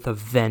with a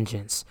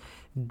vengeance.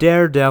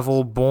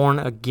 Daredevil Born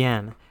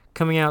Again,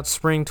 coming out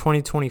spring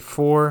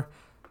 2024,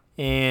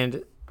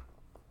 and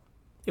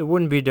it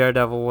wouldn't be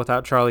Daredevil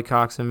without Charlie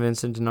Cox and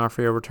Vincent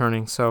D'Onofrio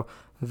returning. So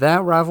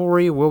that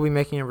rivalry will be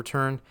making a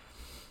return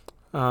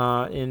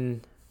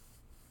in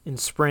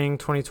spring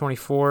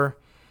 2024.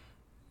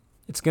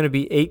 It's going to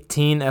be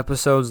 18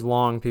 episodes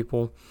long,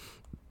 people.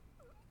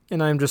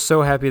 And I'm just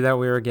so happy that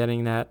we are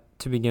getting that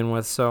to begin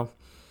with. So,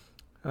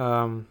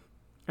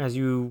 as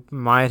you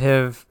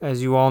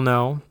all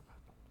know,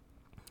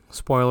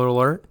 spoiler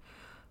alert,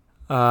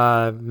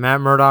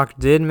 Matt Murdock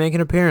did make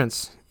an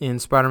appearance in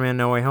Spider-Man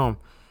No Way Home.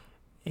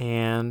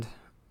 And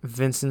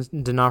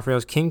Vincent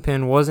D'Onofrio's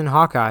Kingpin was in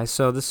Hawkeye.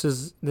 So this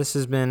has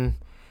been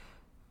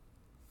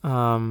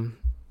a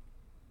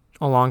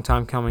long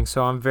time coming.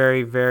 So I'm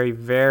very, very,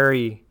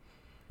 very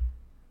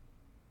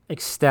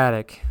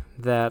ecstatic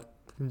that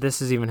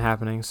this is even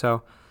happening.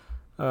 So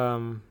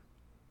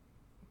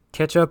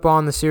catch up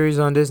on the series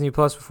on Disney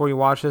Plus before you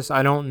watch this.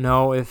 I don't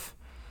know if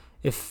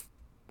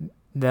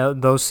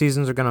those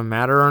seasons are going to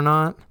matter or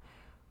not.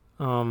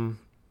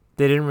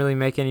 They didn't really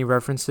make any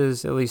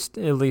references, at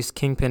least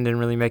Kingpin didn't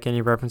really make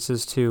any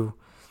references to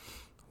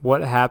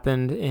what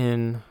happened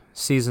in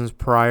seasons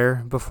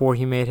prior before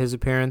he made his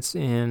appearance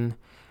in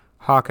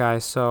Hawkeye.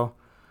 So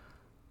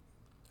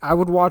I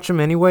would watch him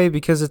anyway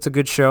because it's a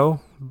good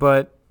show,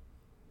 but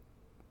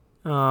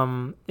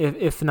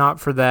if not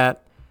for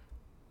that,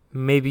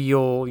 maybe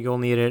you'll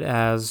need it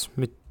as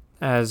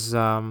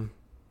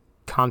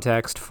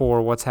context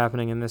for what's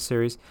happening in this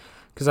series,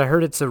 because I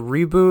heard it's a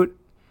reboot.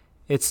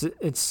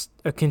 It's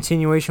a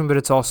continuation, but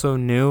it's also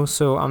new,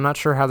 so I'm not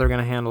sure how they're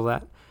going to handle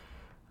that.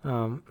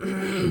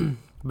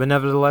 But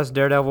nevertheless,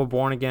 Daredevil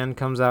Born Again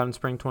comes out in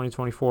spring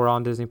 2024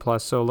 on Disney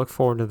Plus, so look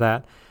forward to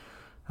that.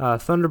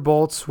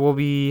 Thunderbolts will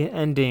be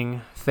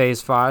ending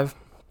Phase 5,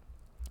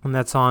 and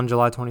that's on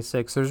July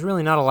 26th. There's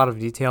really not a lot of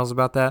details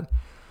about that.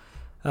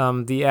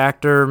 The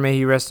actor, may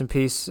he rest in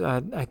peace, I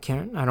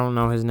don't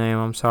know his name,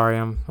 I'm sorry,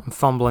 I'm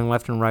fumbling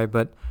left and right,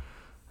 but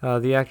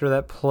the actor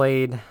that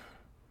played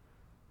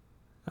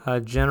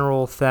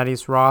General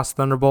Thaddeus Ross,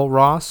 Thunderbolt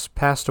Ross,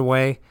 passed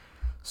away,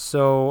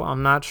 so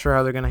I'm not sure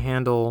how they're going to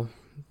handle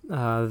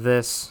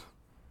this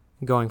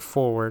going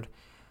forward,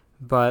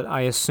 but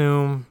I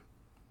assume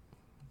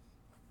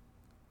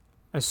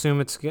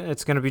it's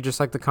going to be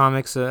just like the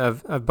comics,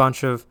 a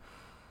bunch of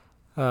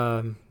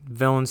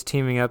villains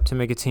teaming up to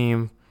make a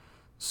team.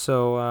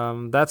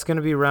 So that's going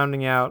to be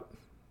rounding out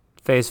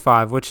Phase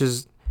 5, which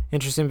is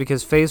interesting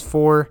because Phase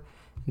 4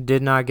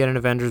 did not get an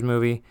Avengers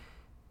movie.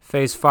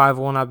 Phase 5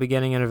 will not be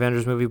getting an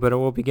Avengers movie, but it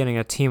will be getting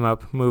a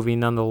team-up movie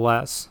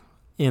nonetheless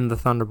in the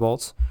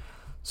Thunderbolts.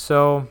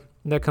 So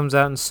that comes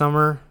out in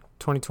summer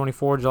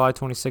 2024, July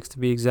 26th to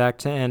be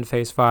exact, to end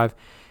Phase 5.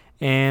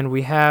 And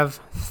we have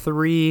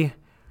 3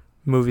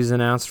 movies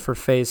announced for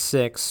Phase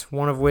 6,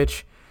 one of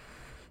which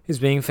is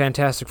being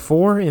Fantastic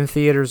Four in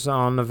theaters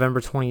on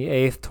November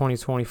 28th,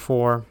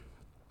 2024.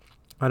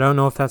 I don't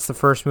know if that's the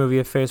first movie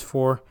of Phase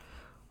 4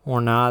 or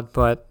not,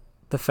 but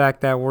the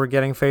fact that we're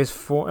getting Phase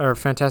 4 or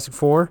Fantastic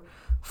Four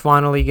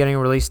finally getting a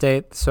release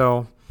date.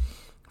 So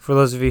for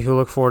those of you who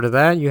look forward to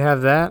that, you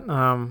have that.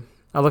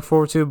 I look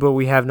forward to, but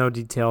we have no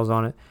details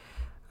on it.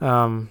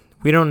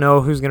 We don't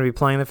know who's going to be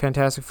playing the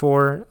Fantastic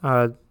Four.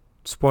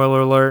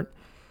 Spoiler alert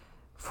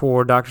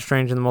for Doctor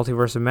Strange in the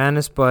Multiverse of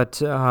Madness,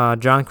 but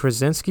John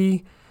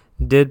Krasinski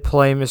did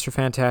play Mr.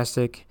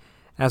 Fantastic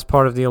as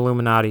part of the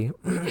Illuminati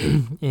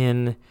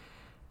in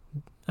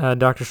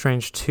Doctor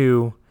Strange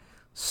 2.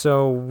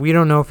 So we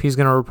don't know if he's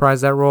going to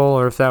reprise that role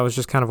or if that was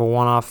just kind of a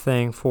one-off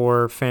thing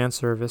for fan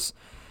service.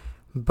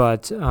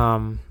 But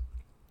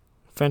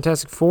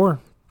Fantastic Four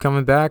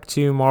coming back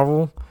to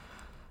Marvel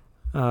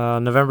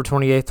November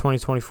 28th,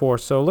 2024.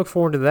 So look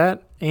forward to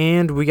that.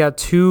 And we got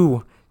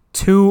two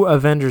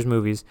Avengers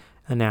movies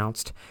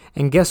announced.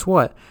 And guess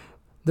what?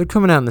 They're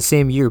coming out in the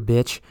same year,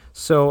 bitch.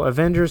 So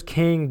Avengers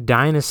Kang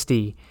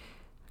Dynasty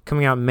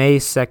coming out May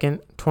 2nd,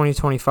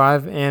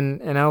 2025.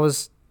 And I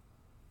was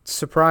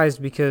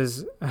surprised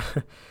because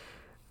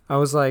I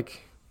was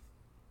like,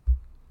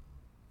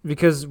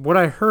 because what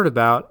I heard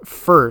about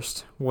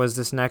first was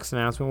this next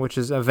announcement, which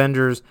is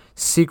Avengers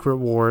Secret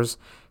Wars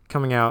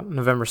coming out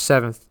November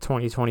 7th,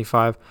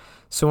 2025.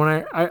 So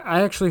when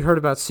I actually heard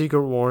about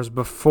Secret Wars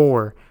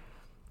before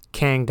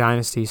Kang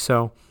Dynasty.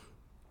 So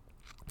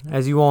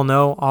as you all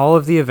know, all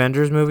of the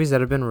Avengers movies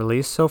that have been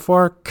released so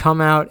far come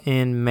out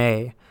in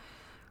May,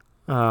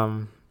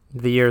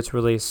 the year it's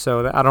released.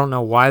 So I don't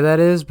know why that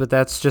is, but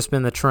that's just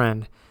been the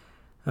trend.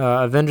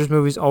 Avengers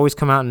movies always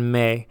come out in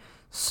May.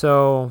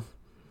 So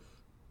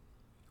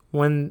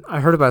when I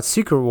heard about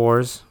Secret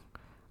Wars,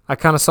 I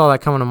kind of saw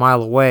that coming a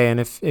mile away. And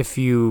if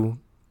you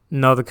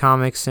know the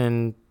comics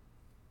and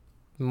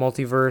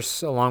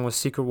multiverse along with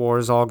Secret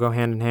Wars all go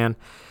hand in hand.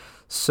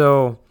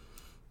 So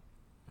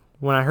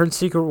when I heard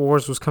Secret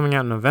Wars was coming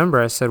out in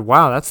November, I said,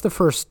 "Wow, that's the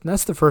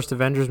first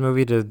Avengers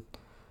movie to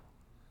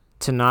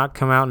not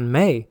come out in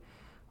May."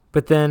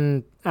 But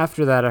then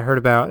after that, I heard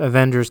about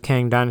Avengers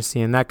Kang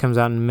Dynasty, and that comes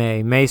out in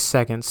May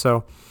 2nd.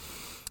 So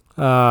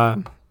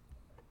I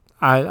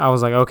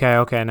was like,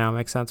 okay, now it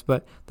makes sense.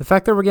 But the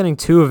fact that we're getting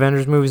 2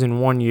 Avengers movies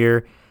in 1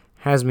 year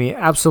has me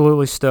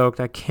absolutely stoked.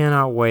 I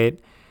cannot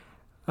wait.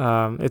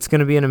 It's going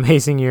to be an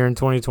amazing year in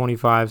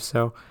 2025.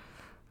 So,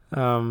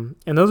 and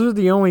those are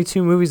the only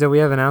 2 movies that we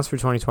have announced for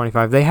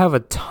 2025. They have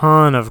a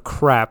ton of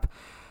crap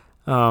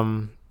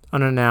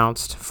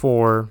unannounced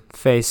for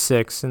Phase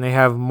 6, and they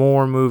have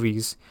more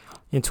movies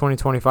in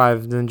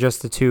 2025 than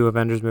just the 2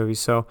 Avengers movies.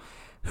 So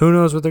who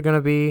knows what they're going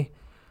to be.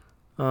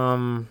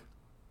 I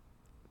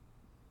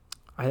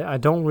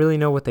don't really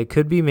know what they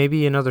could be.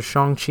 Maybe another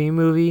Shang-Chi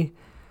movie.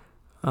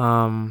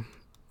 Some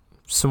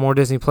more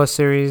Disney Plus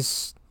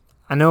series.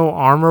 I know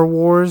Armor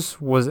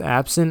Wars was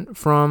absent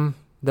from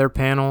their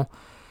panel,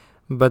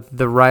 but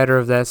the writer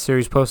of that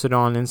series posted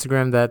on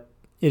Instagram that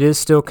it is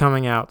still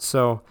coming out.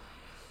 So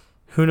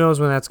who knows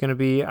when that's going to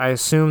be. I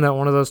assume that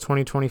one of those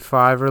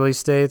 2025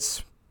 release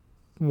dates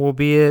will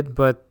be it,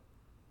 but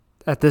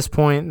at this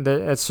point,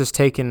 it's just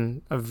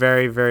taken a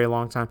very, very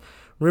long time.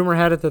 Rumor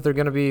had it that they're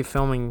going to be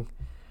filming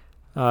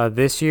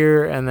this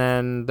year, and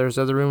then there's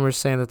other rumors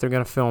saying that they're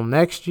going to film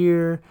next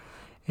year,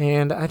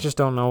 and I just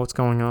don't know what's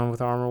going on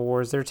with Armor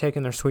Wars. They're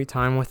taking their sweet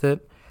time with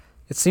it.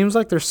 It seems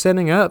like they're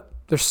setting up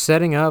that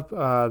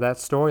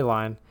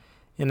storyline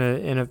in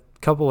a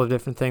couple of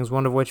different things,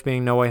 one of which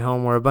being No Way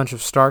Home, where a bunch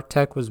of Stark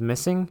tech was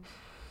missing.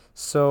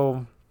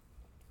 So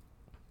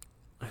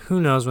who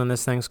knows when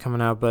this thing's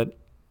coming out, but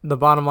the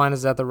bottom line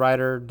is that the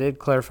writer did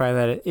clarify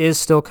that it is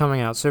still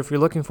coming out. So if you're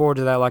looking forward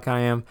to that like I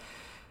am,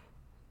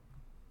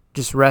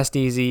 just rest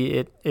easy.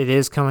 It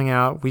is coming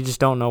out. We just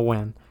don't know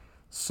when.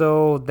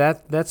 So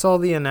that's all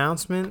the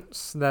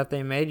announcements that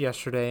they made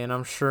yesterday, and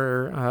I'm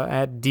sure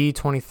at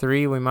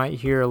D23 we might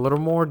hear a little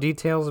more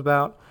details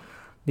about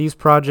these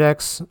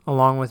projects,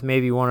 along with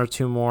maybe one or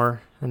two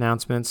more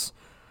announcements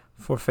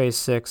for Phase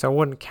 6. I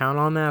wouldn't count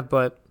on that,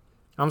 but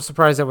I'm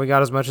surprised that we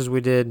got as much as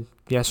we did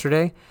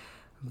yesterday.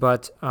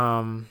 But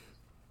who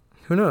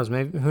knows?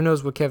 Maybe who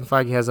knows what Kevin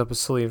Feige has up his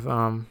sleeve.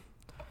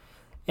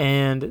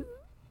 And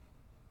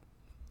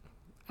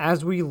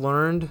as we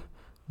learned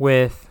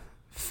with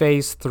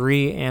Phase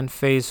 3 and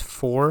Phase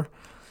 4,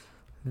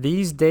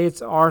 these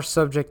dates are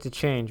subject to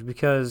change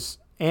because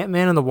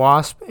Ant-Man and the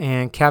Wasp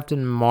and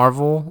Captain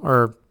Marvel,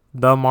 or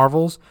The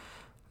Marvels,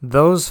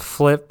 those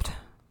flipped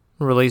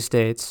release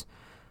dates.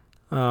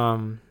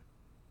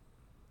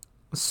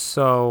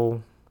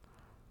 So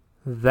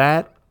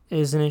that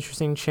is an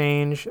interesting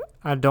change.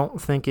 I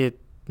don't think it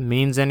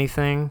means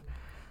anything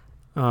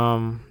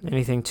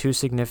too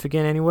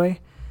significant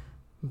anyway.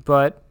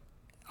 But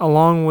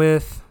along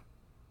with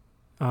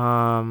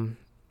the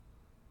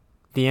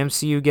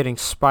MCU getting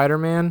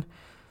Spider-Man,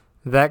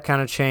 that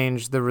kind of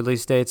changed the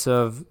release dates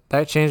of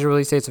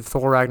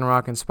Thor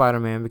Ragnarok and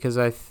Spider-Man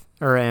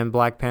and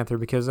Black Panther,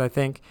 because I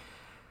think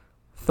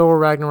Thor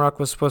Ragnarok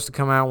was supposed to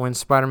come out when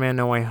Spider-Man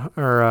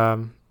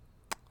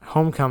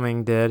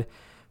Homecoming did.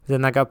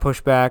 Then that got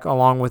pushed back,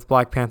 along with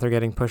Black Panther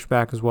getting pushed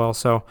back as well.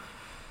 So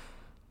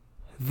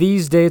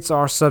these dates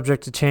are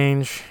subject to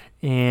change,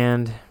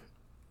 and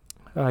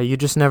you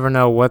just never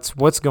know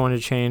what's going to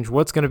change,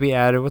 what's going to be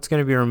added, what's going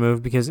to be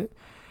removed. Because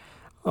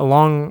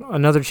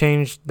another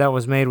change that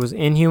was made was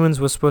Inhumans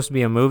was supposed to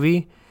be a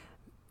movie,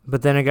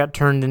 but then it got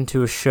turned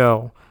into a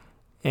show,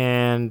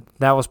 and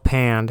that was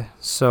panned.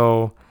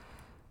 So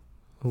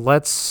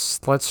let's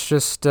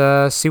just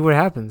see what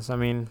happens. I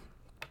mean,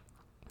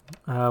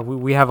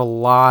 we have a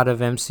lot of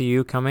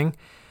MCU coming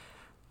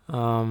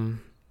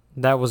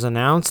that was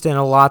announced, and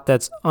a lot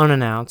that's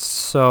unannounced.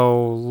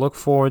 So look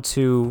forward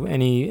to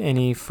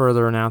any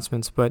further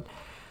announcements. But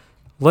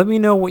let me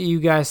know what you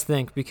guys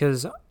think,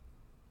 because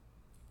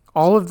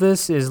all of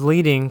this is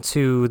leading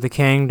to the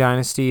Kang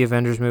Dynasty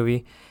Avengers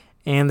movie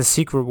and the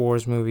Secret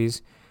Wars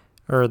movies,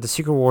 or the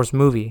Secret Wars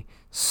movie.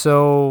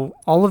 So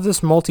all of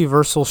this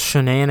multiversal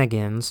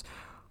shenanigans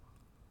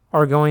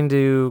are going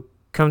to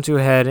come to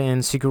a head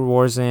in Secret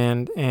Wars,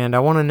 and I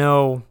want to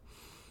know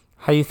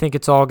how you think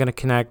it's all going to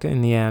connect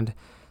in the end.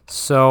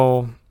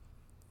 So,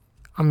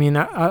 I mean,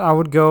 I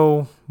would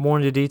go more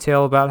into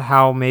detail about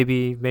how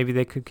maybe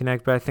they could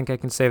connect, but I think I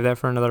can save that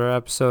for another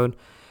episode.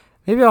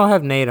 Maybe I'll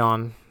have Nate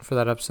on for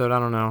that episode. I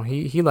don't know.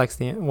 He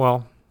likes I don't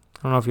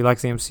know if he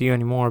likes the MCU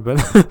anymore,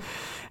 but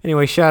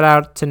anyway, shout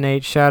out to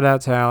Nate, shout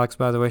out to Alex,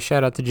 by the way,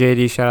 shout out to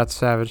JD, shout out to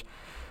Savage.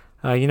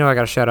 I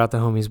got to shout out the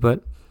homies,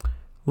 but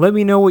let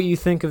me know what you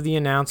think of the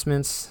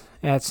announcements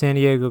at San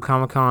Diego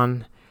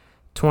Comic-Con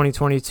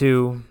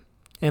 2022,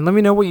 and let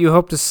me know what you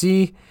hope to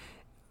see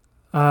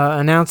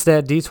announced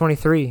at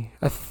D23.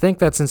 I think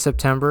that's in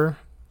September,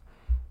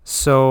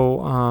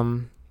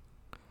 so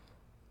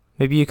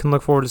maybe you can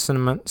look forward to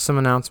some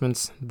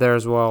announcements there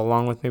as well,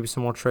 along with maybe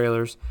some more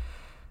trailers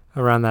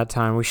around that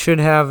time. We should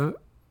have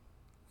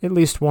at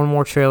least one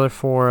more trailer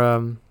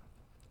for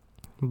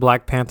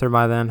Black Panther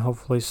by then,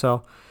 hopefully.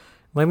 So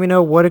let me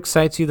know what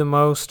excites you the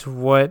most,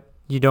 what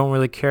you don't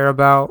really care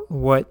about,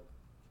 what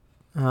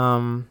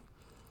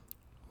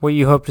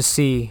you hope to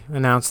see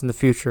announced in the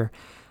future.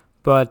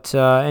 But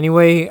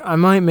anyway, I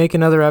might make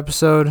another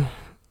episode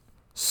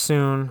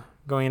soon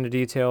going into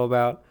detail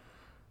about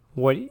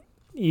what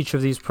each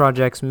of these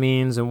projects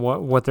means and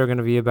what they're going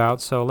to be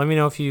about. So let me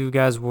know if you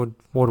guys would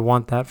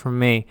want that from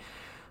me.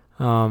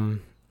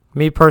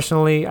 Me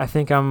personally, I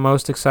think I'm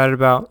most excited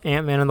about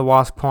Ant-Man and the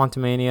Wasp: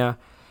 Quantumania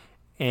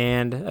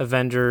and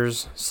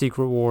Avengers: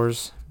 Secret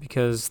Wars,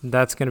 because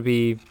that's going to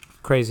be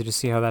crazy to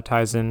see how that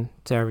ties in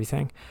to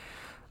everything.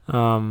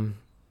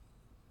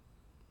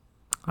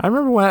 I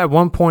remember at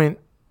one point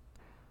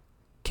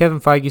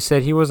Kevin Feige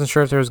said he wasn't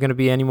sure if there was going to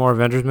be any more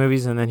Avengers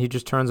movies, and then he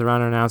just turns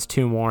around and announced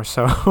 2 more.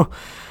 So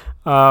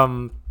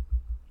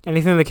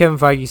anything that Kevin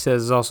Feige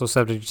says is also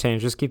subject to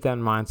change. Just keep that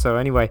in mind. So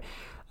anyway,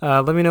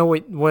 let me know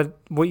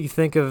what you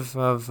think of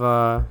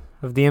the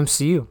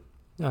MCU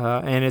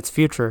and its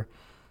future,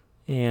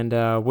 and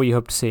what you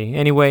hope to see.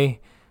 Anyway,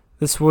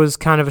 this was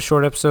kind of a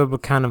short episode,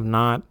 but kind of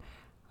not.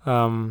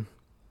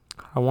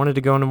 I wanted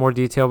to go into more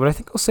detail, but I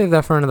think I'll save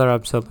that for another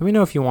episode. Let me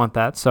know if you want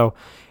that. So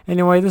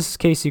anyway, this is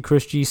Casey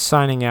Chris G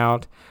signing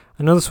out.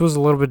 I know this was a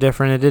little bit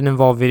different. It didn't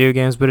involve video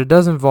games, but it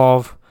does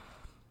involve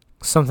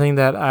something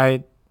that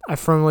I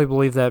firmly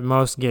believe that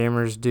most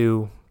gamers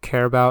do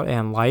care about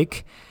and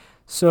like.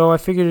 So I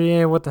figured,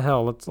 yeah, what the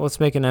hell? Let's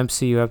make an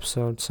MCU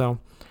episode. So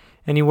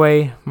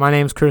anyway, my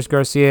name's Chris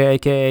Garcia,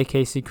 aka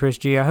Casey Chris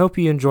G. I hope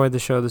you enjoyed the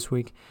show this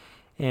week,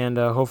 and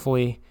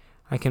hopefully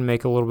I can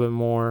make a little bit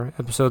more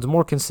episodes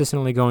more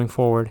consistently going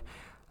forward.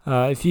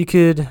 If you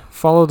could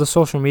follow the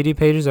social media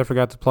pages, I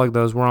forgot to plug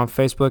those. We're on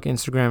Facebook,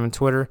 Instagram, and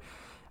Twitter.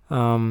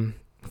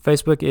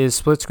 Facebook is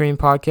Split Screen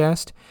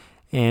Podcast,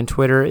 and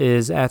Twitter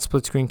is at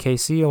Split Screen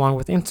KC, along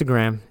with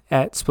Instagram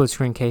at Split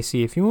Screen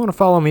KC. If you want to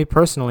follow me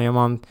personally, I'm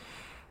on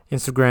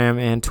Instagram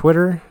and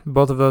Twitter.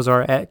 Both of those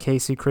are at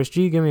Casey Chris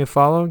G. Give me a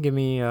follow. Give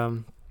me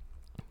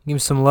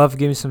some love.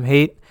 Give me some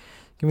hate.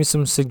 Give me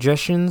some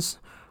suggestions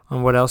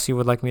on what else you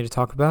would like me to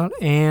talk about,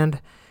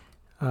 and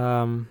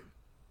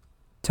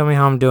tell me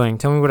how I'm doing.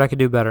 Tell me what I could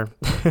do better.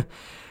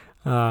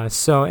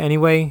 So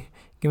anyway,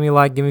 give me a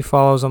like, give me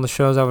follows on the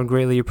shows. I would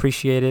greatly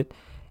appreciate it,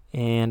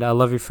 and I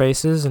love your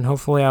faces, and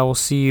hopefully I will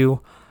see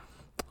you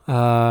in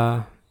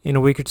a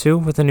week or two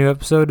with a new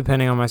episode,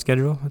 depending on my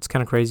schedule. It's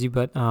kind of crazy,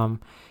 but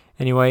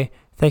anyway,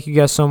 thank you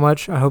guys so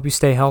much. I hope you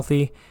stay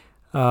healthy.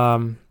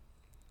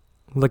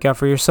 Look out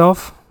for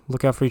yourself.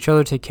 Look out for each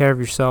other. Take care of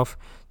yourself.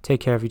 Take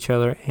care of each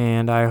other,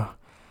 and I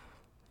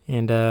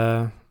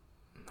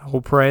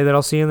will pray that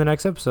I'll see you in the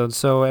next episode.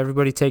 So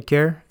everybody take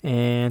care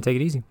and take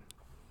it easy.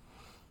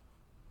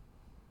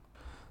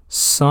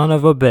 Son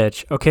of a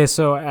bitch. Okay,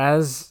 so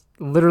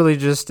literally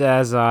just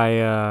as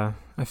I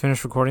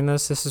finished recording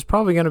this is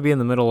probably going to be in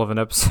the middle of an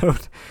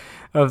episode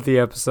of the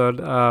episode.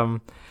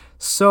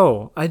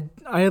 So I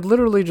had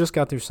literally just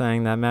got through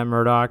saying that Matt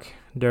Murdock,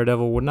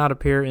 Daredevil, would not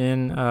appear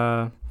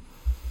in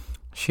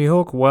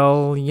She-Hulk.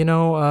 Well,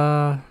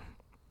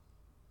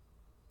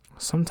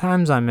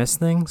 sometimes I miss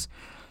things,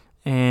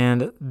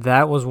 and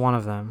that was one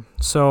of them.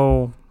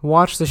 So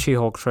watch the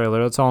She-Hulk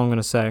trailer. That's all I'm going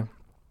to say.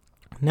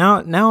 Now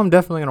I'm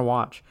definitely going to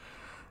watch.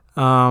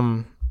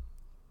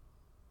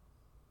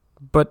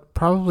 But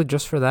probably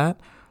just for that.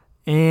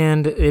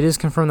 And it is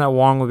confirmed that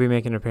Wong will be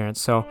making an appearance.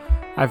 So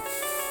I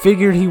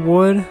figured he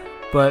would,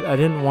 but I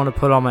didn't want to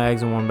put all my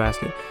eggs in one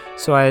basket.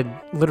 So I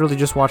literally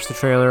just watched the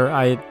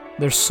trailer.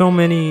 There's so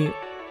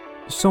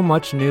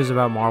much news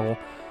about Marvel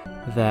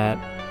that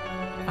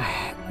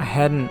I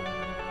hadn't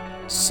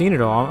seen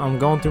it all. I'm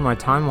going through my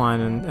timeline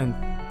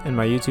and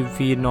my YouTube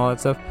feed and all that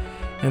stuff,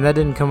 and that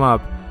didn't come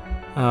up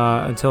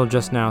until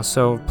just now.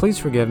 So please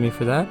forgive me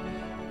for that.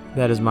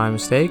 That is my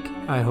mistake.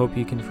 I hope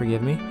you can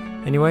forgive me.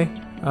 Anyway,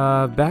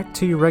 back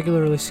to your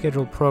regularly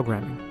scheduled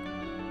programming.